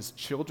with one of his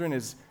children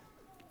is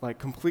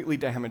completely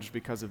damaged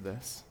because of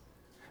this.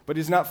 But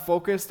he's not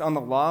focused on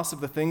the loss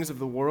of the things of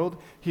the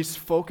world. He's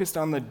focused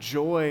on the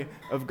joy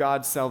of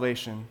God's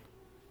salvation.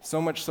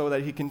 So much so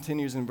that he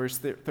continues in verse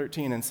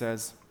 13 and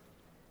says,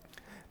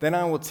 then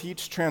I will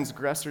teach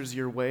transgressors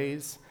your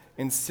ways,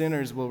 and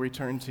sinners will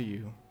return to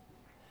you.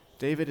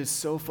 David is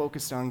so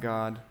focused on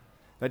God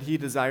that he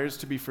desires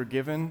to be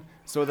forgiven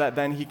so that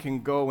then he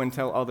can go and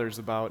tell others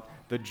about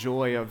the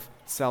joy of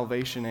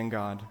salvation in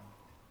God.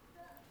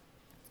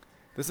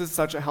 This is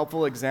such a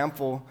helpful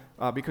example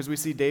because we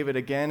see David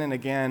again and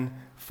again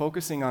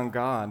focusing on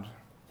God.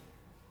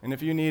 And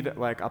if you need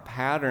like a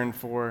pattern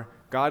for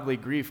godly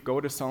grief, go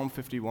to Psalm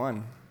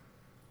 51.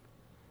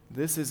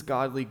 This is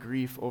godly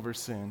grief over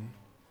sin.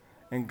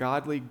 And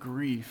godly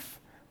grief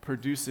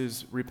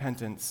produces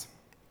repentance.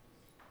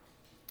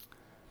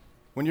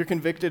 When you're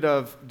convicted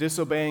of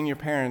disobeying your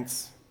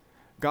parents,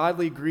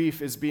 godly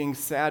grief is being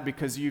sad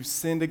because you've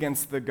sinned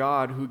against the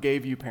God who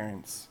gave you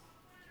parents.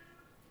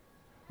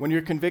 When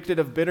you're convicted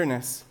of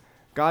bitterness,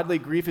 godly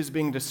grief is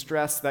being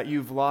distressed that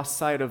you've lost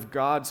sight of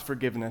God's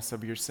forgiveness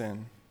of your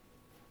sin.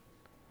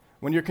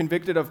 When you're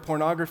convicted of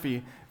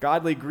pornography,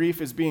 godly grief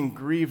is being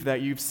grieved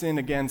that you've sinned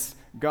against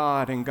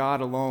God and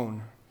God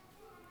alone.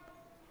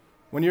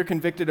 When you're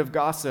convicted of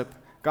gossip,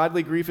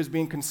 godly grief is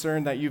being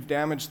concerned that you've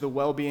damaged the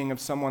well-being of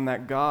someone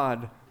that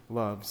God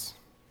loves.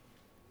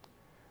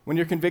 When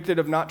you're convicted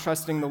of not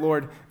trusting the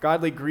Lord,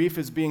 godly grief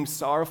is being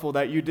sorrowful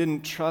that you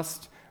didn't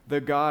trust the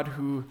God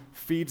who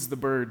feeds the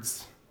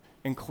birds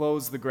and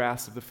clothes the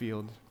grass of the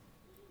field.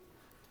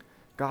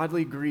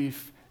 Godly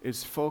grief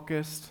is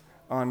focused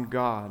on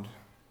God.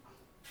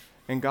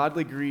 And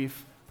godly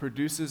grief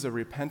produces a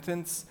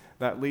repentance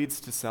that leads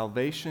to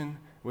salvation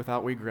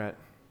without regret.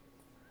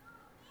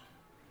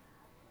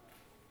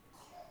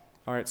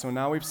 All right, so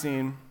now we've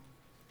seen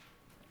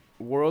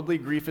worldly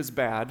grief is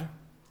bad,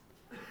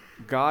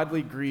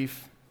 godly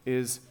grief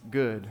is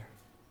good.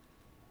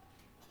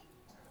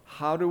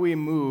 How do we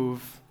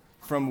move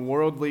from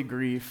worldly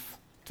grief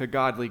to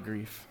godly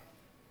grief?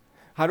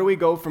 How do we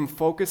go from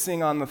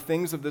focusing on the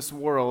things of this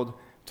world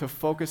to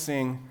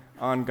focusing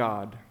on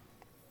God?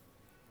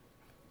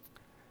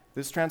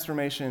 This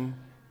transformation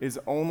is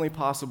only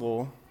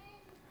possible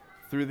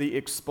through the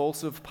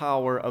expulsive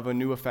power of a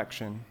new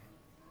affection.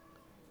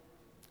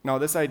 Now,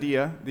 this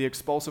idea, the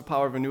expulsive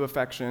power of a new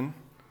affection,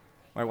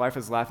 my wife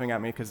is laughing at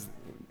me because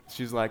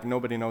she's like,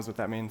 nobody knows what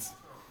that means.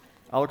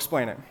 I'll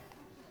explain it.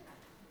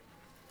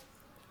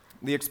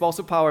 The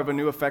expulsive power of a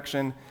new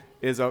affection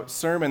is a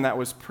sermon that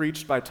was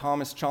preached by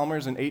Thomas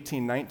Chalmers in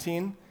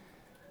 1819,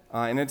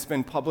 and it's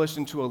been published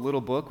into a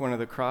little book, one of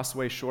the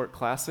Crossway Short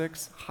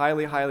Classics.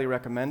 Highly, highly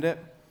recommend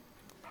it.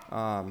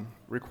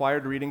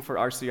 Required reading for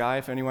RCI.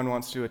 If anyone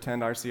wants to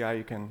attend RCI,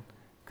 you can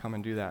come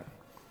and do that.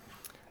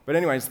 But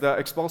anyways, the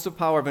expulsive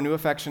power of a new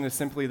affection is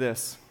simply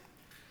this.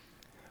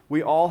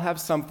 We all have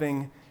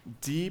something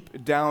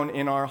deep down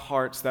in our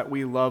hearts that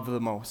we love the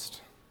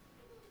most.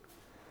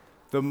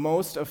 The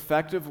most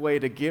effective way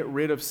to get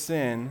rid of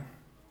sin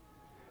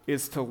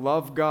is to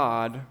love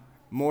God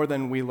more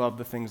than we love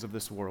the things of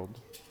this world.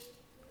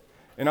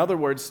 In other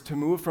words, to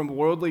move from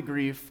worldly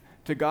grief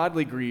to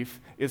godly grief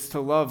is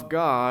to love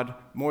God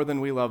more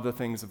than we love the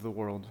things of the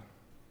world.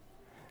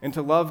 And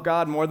to love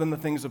God more than the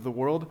things of the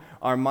world,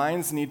 our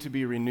minds need to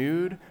be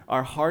renewed,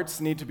 our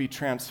hearts need to be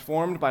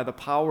transformed by the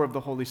power of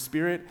the Holy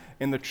Spirit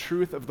and the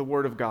truth of the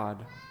Word of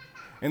God.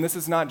 And this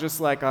is not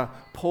just like a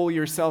pull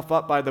yourself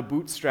up by the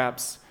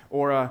bootstraps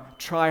or a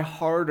try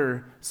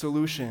harder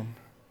solution.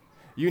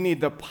 You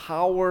need the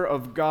power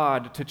of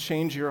God to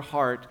change your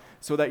heart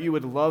so that you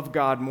would love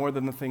God more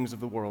than the things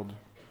of the world.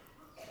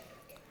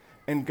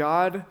 And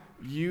God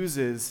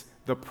uses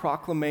the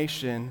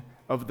proclamation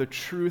of the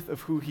truth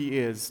of who He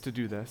is to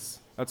do this.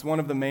 That's one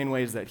of the main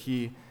ways that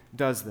He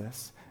does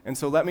this. And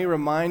so let me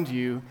remind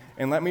you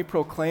and let me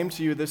proclaim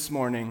to you this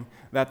morning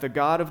that the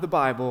God of the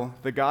Bible,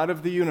 the God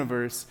of the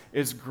universe,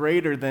 is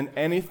greater than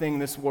anything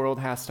this world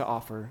has to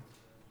offer.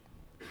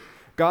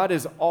 God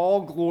is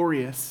all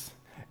glorious,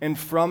 and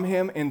from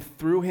Him and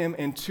through Him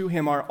and to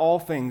Him are all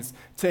things.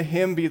 To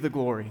Him be the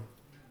glory.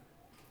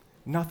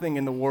 Nothing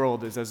in the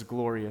world is as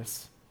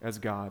glorious as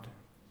God.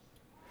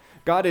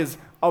 God is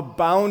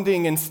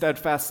abounding in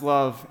steadfast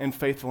love and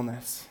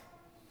faithfulness.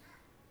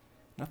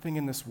 Nothing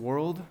in this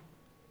world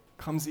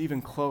comes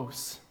even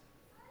close.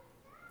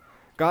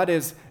 God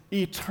is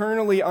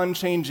eternally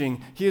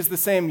unchanging. He is the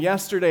same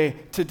yesterday,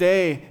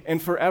 today, and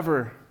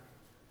forever.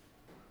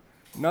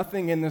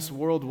 Nothing in this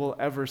world will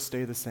ever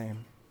stay the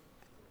same.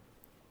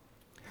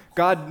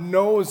 God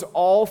knows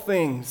all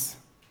things,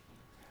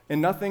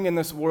 and nothing in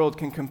this world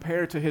can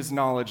compare to His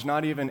knowledge,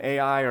 not even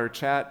AI or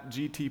Chat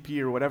GTP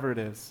or whatever it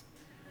is.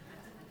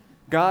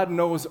 God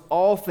knows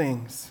all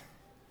things,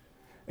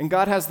 and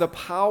God has the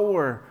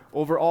power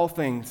over all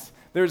things.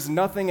 There's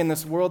nothing in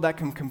this world that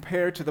can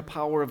compare to the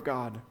power of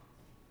God.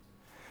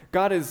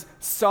 God is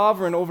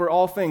sovereign over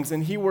all things,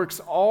 and He works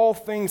all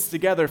things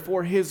together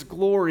for His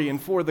glory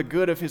and for the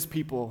good of His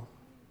people.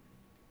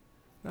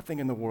 Nothing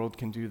in the world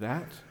can do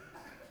that.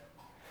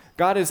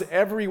 God is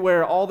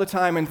everywhere all the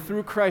time, and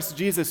through Christ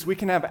Jesus, we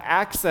can have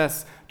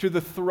access to the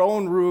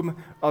throne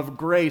room of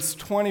grace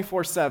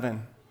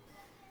 24/7.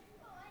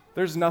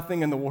 There's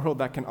nothing in the world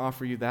that can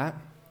offer you that.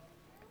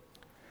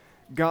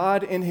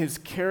 God in His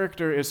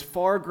character is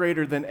far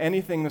greater than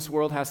anything this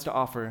world has to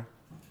offer.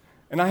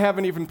 And I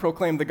haven't even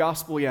proclaimed the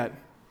gospel yet.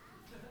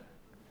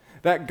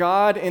 That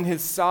God in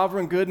His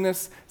sovereign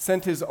goodness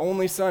sent His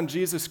only Son,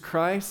 Jesus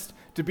Christ,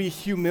 to be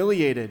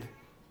humiliated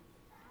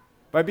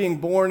by being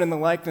born in the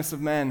likeness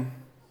of men,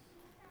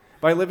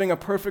 by living a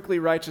perfectly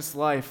righteous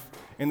life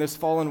in this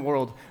fallen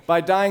world,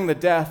 by dying the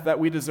death that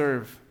we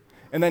deserve.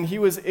 And then he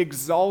was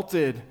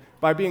exalted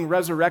by being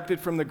resurrected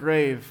from the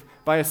grave,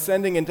 by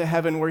ascending into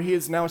heaven where he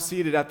is now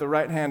seated at the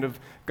right hand of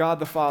God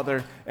the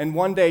Father. And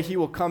one day he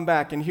will come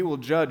back and he will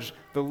judge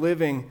the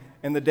living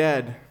and the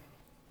dead.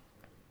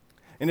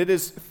 And it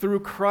is through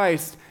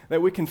Christ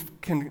that we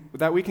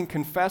can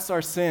confess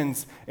our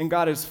sins, and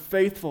God is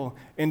faithful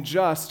and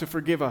just to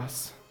forgive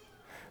us.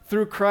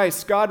 Through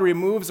Christ, God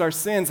removes our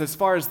sins as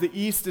far as the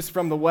east is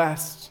from the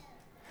west.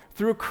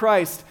 Through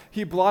Christ,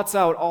 he blots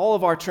out all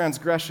of our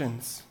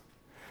transgressions.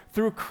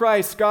 Through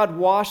Christ, God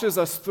washes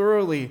us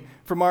thoroughly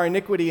from our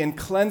iniquity and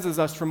cleanses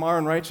us from our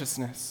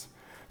unrighteousness.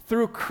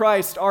 Through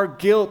Christ, our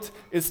guilt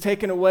is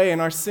taken away and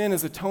our sin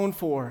is atoned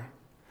for.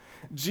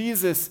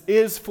 Jesus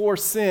is for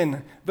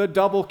sin the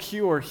double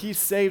cure. He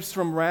saves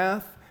from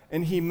wrath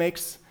and he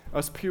makes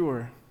us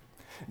pure.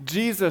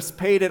 Jesus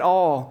paid it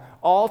all.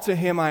 All to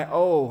him I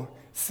owe.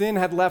 Sin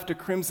had left a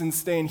crimson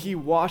stain. He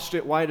washed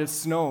it white as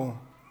snow.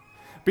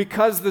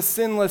 Because the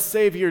sinless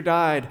Savior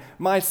died,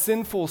 my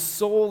sinful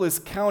soul is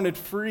counted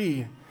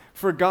free.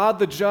 For God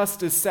the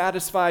just is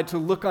satisfied to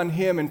look on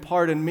him and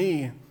pardon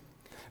me.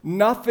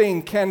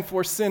 Nothing can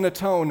for sin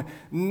atone,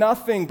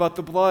 nothing but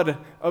the blood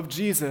of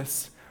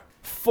Jesus.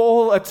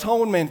 Full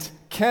atonement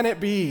can it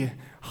be.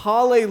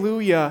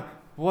 Hallelujah,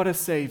 what a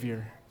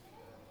Savior.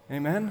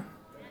 Amen?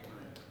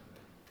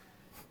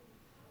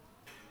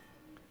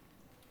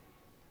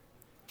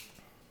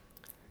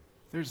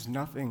 There's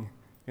nothing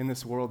in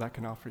this world that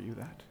can offer you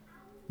that.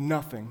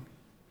 Nothing.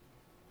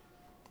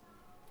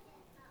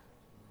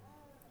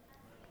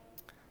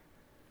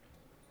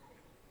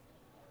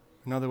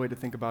 Another way to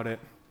think about it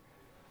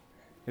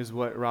is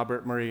what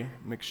Robert Murray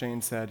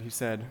McCheyne said. He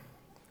said,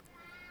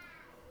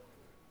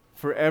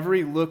 for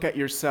every look at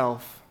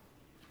yourself,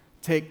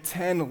 take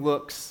 10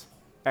 looks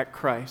at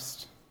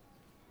Christ.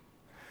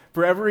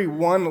 For every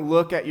one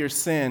look at your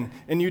sin,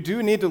 and you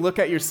do need to look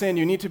at your sin,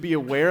 you need to be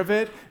aware of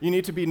it, you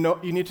need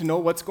to know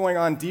what's going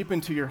on deep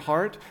into your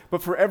heart,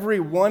 but for every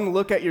one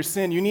look at your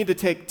sin, you need to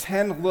take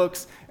 10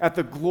 looks at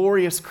the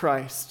glorious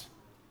Christ.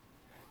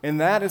 And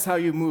that is how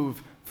you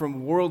move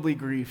from worldly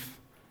grief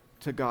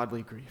to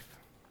godly grief.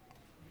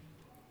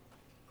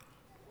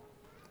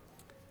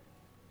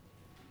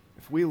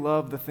 If we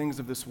love the things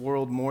of this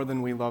world more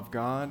than we love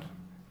God,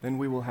 then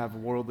we will have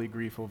worldly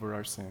grief over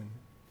our sin.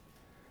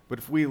 But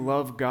if we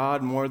love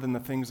God more than the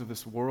things of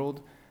this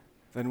world,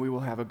 then we will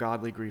have a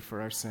godly grief for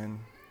our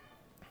sin.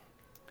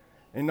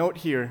 And note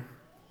here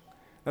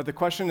that the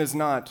question is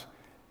not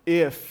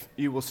if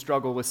you will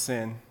struggle with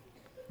sin.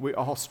 We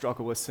all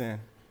struggle with sin,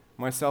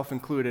 myself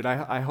included.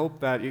 I hope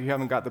that you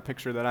haven't got the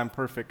picture that I'm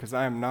perfect, because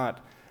I am not.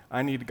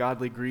 I need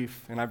godly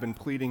grief, and I've been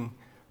pleading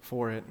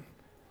for it.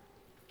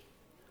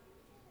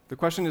 The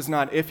question is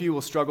not if you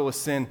will struggle with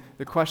sin.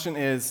 The question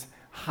is,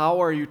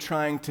 how are you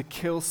trying to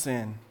kill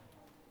sin?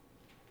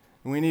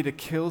 And we need to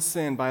kill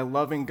sin by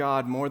loving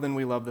God more than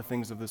we love the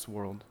things of this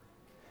world.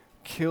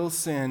 Kill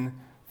sin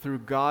through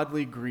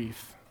godly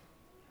grief,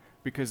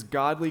 because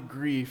godly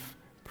grief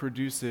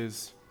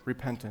produces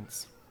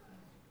repentance.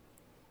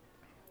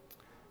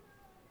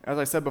 As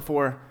I said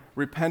before,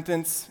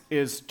 repentance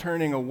is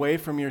turning away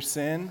from your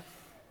sin,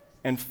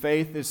 and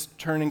faith is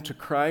turning to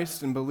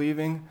Christ and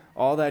believing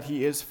all that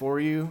he is for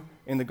you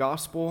in the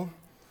gospel.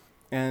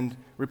 And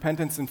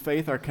repentance and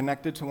faith are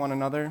connected to one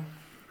another.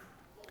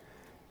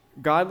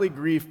 Godly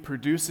grief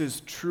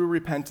produces true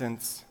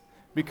repentance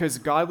because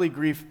godly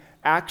grief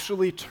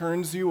actually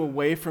turns you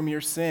away from your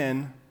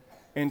sin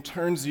and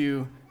turns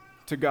you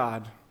to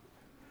God.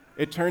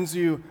 It turns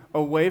you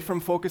away from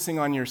focusing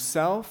on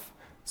yourself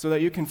so that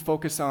you can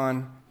focus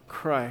on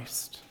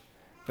Christ.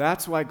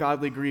 That's why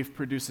godly grief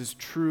produces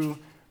true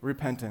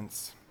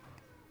repentance.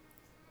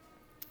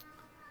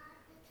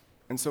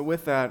 And so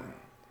with that,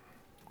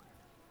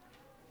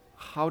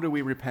 how do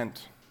we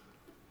repent?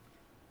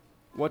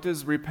 What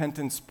does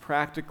repentance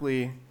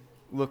practically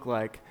look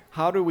like?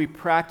 How do we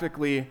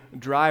practically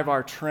drive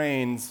our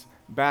trains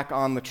back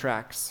on the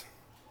tracks?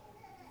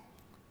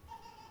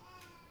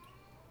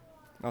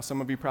 Now,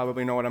 some of you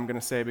probably know what I'm going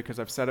to say because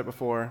I've said it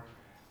before.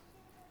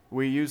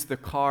 We use the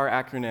CAR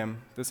acronym.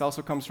 This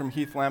also comes from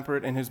Heath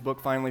Lampert in his book,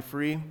 Finally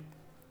Free.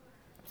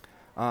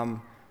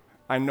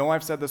 I know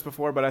I've said this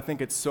before, but I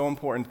think it's so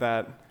important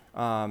that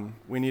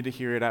we need to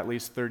hear it at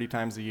least 30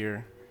 times a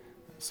year.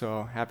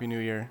 So, Happy New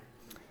Year.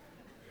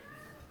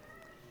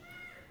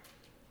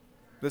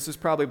 This is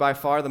probably by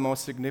far the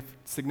most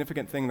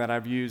significant thing that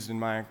I've used in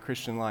my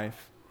Christian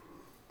life.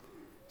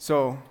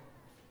 So,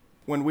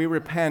 when we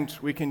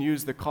repent, we can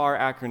use the CAR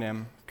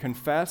acronym: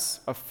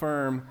 confess,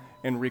 affirm,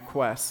 and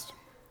request.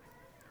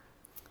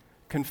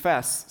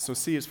 Confess, so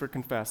C is for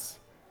confess.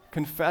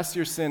 Confess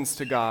your sins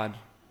to God.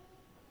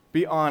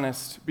 Be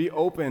honest, be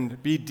open,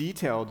 be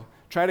detailed.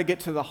 Try to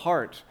get to the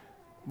heart.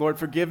 Lord,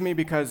 forgive me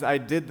because I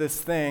did this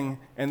thing,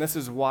 and this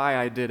is why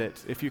I did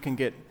it, if you can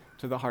get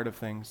to the heart of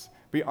things.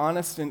 Be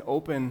honest and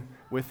open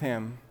with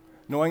him,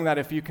 knowing that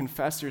if you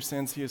confess your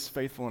sins, he is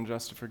faithful and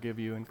just to forgive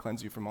you and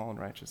cleanse you from all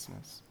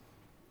unrighteousness.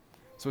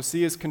 So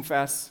C is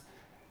confess,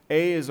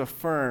 A is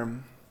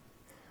affirm.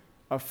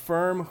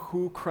 Affirm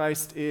who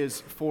Christ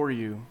is for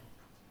you.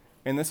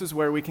 And this is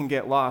where we can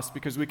get lost,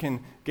 because we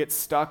can get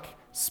stuck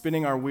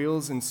spinning our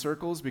wheels in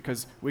circles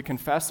because we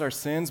confess our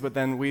sins, but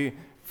then we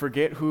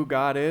forget who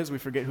God is, we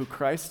forget who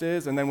Christ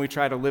is, and then we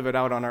try to live it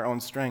out on our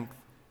own strength.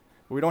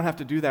 But we don't have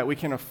to do that. We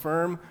can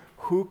affirm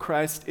who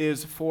Christ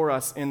is for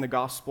us in the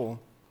gospel.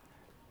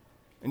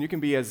 And you can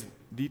be as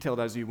detailed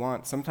as you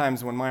want.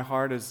 Sometimes when my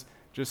heart is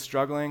just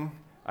struggling,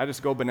 I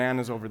just go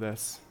bananas over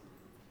this.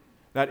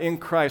 That in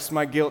Christ,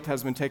 my guilt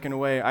has been taken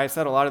away. I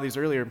said a lot of these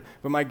earlier,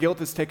 but my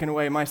guilt is taken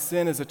away. My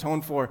sin is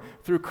atoned for.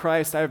 Through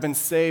Christ, I have been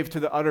saved to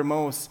the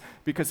uttermost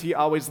because he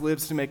always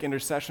lives to make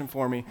intercession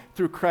for me.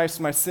 Through Christ,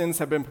 my sins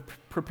have been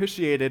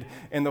propitiated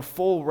and the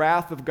full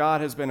wrath of God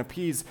has been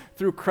appeased.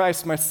 Through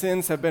Christ, my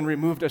sins have been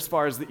removed as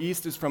far as the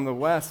east is from the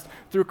west.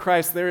 Through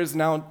Christ, there is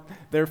now,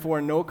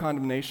 therefore, no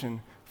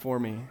condemnation for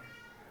me.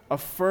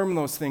 Affirm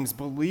those things.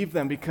 Believe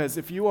them, because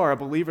if you are a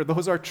believer,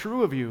 those are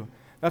true of you.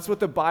 That's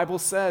what the Bible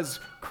says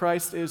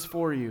Christ is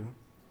for you.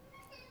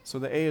 So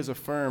the A is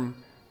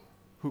affirm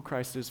who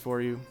Christ is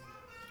for you.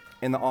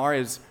 And the R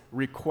is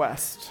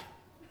request.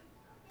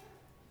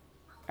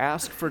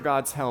 Ask for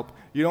God's help.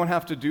 You don't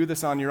have to do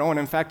this on your own.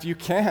 In fact, you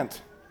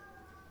can't.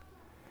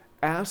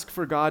 Ask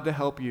for God to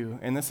help you.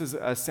 And this is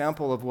a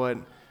sample of what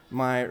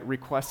my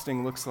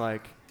requesting looks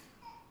like.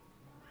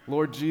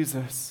 Lord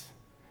Jesus,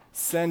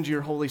 send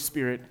your Holy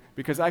Spirit,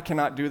 because I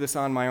cannot do this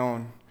on my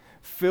own.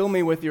 Fill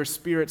me with your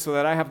Spirit so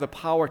that I have the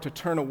power to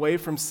turn away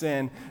from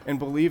sin and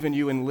believe in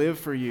you and live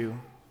for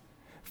you.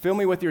 Fill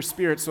me with your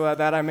Spirit so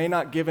that I may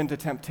not give in to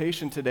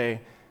temptation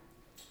today.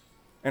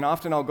 And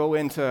often I'll go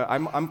into,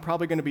 I'm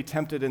probably going to be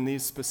tempted in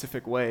these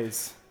specific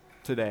ways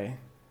today.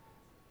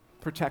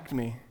 Protect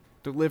me.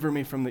 Deliver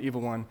me from the evil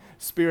one.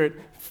 Spirit,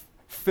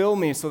 fill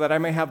me so that I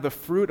may have the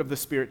fruit of the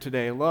Spirit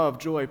today. Love,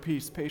 joy,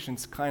 peace,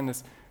 patience,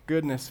 kindness,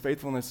 goodness,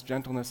 faithfulness,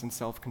 gentleness, and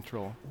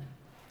self-control.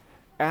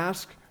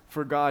 Ask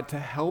for God to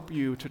help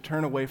you to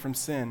turn away from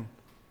sin,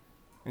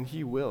 and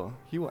he will.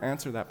 He will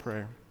answer that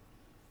prayer.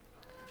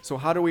 So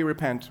how do we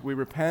repent? We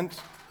repent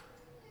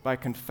by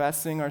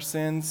confessing our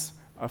sins,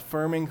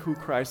 affirming who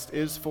Christ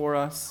is for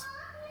us,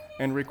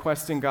 and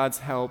requesting God's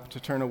help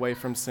to turn away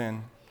from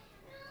sin.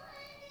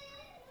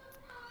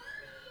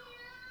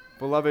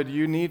 Beloved,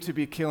 you need to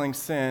be killing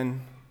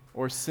sin,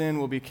 or sin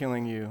will be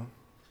killing you.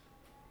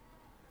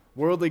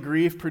 Worldly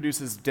grief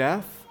produces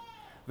death.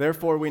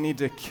 Therefore, we need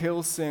to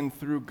kill sin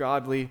through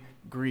godly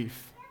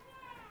grief,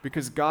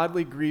 because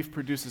godly grief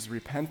produces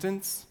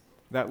repentance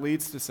that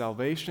leads to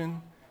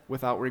salvation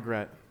without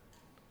regret.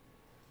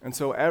 And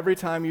so every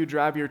time you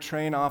drive your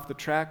train off the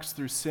tracks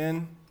through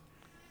sin,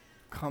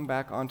 come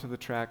back onto the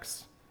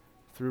tracks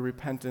through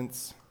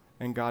repentance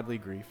and godly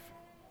grief.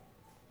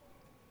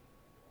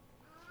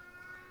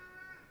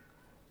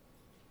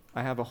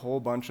 I have a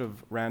whole bunch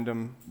of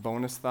random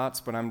bonus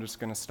thoughts, but I'm just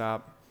going to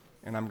stop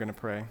and I'm going to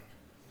pray.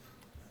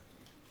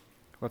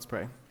 Let's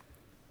pray.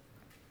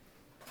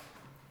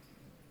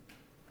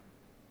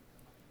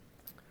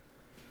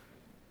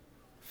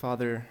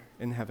 Father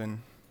in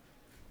heaven,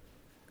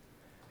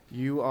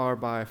 you are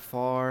by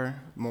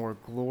far more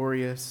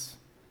glorious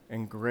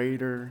and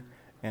greater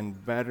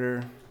and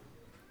better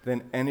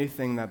than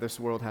anything that this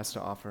world has to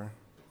offer.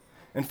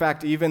 In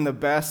fact, even the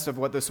best of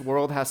what this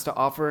world has to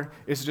offer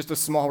is just a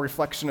small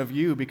reflection of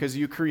you, because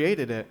you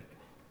created it.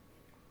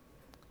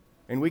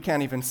 And we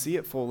can't even see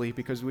it fully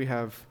because we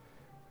have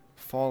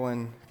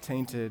fallen,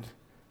 tainted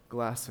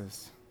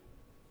glasses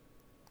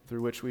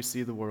through which we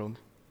see the world.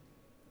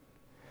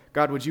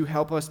 God, would you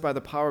help us by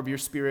the power of your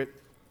Spirit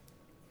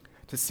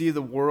to see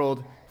the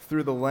world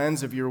through the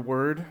lens of your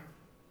word,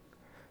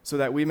 so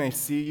that we may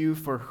see you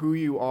for who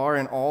you are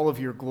in all of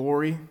your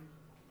glory,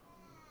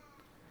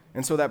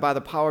 and so that by the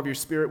power of your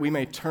Spirit we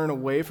may turn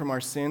away from our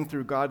sin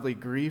through godly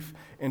grief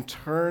and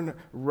turn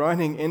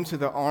running into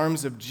the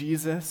arms of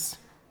Jesus,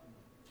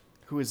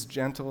 who is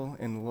gentle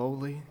and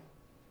lowly.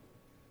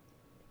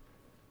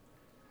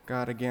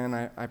 God, again,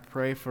 I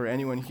pray for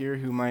anyone here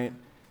who might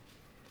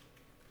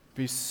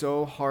be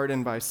so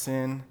hardened by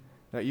sin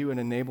that you would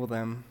enable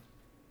them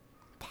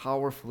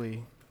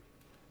powerfully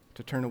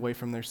to turn away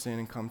from their sin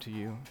and come to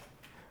you.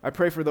 I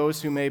pray for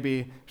those who may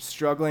be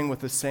struggling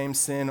with the same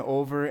sin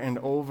over and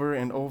over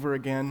and over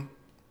again.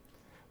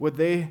 Would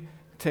they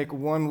take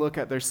one look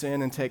at their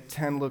sin and take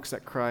 10 looks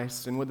at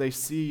Christ? And would they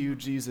see you,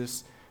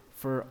 Jesus,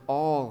 for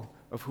all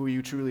of who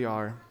you truly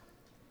are?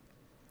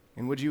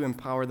 And would you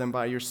empower them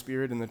by your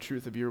Spirit and the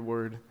truth of your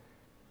word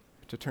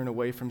to turn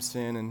away from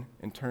sin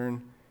and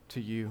turn to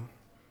you?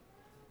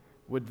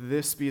 Would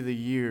this be the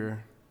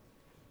year,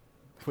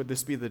 would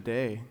this be the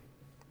day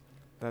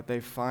that they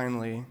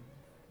finally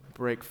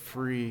break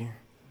free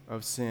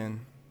of sin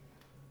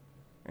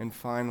and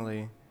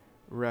finally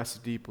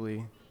rest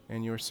deeply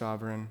in your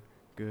sovereign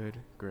good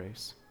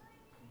grace?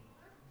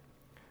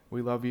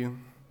 We love you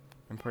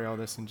and pray all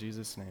this in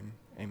Jesus' name.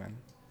 Amen.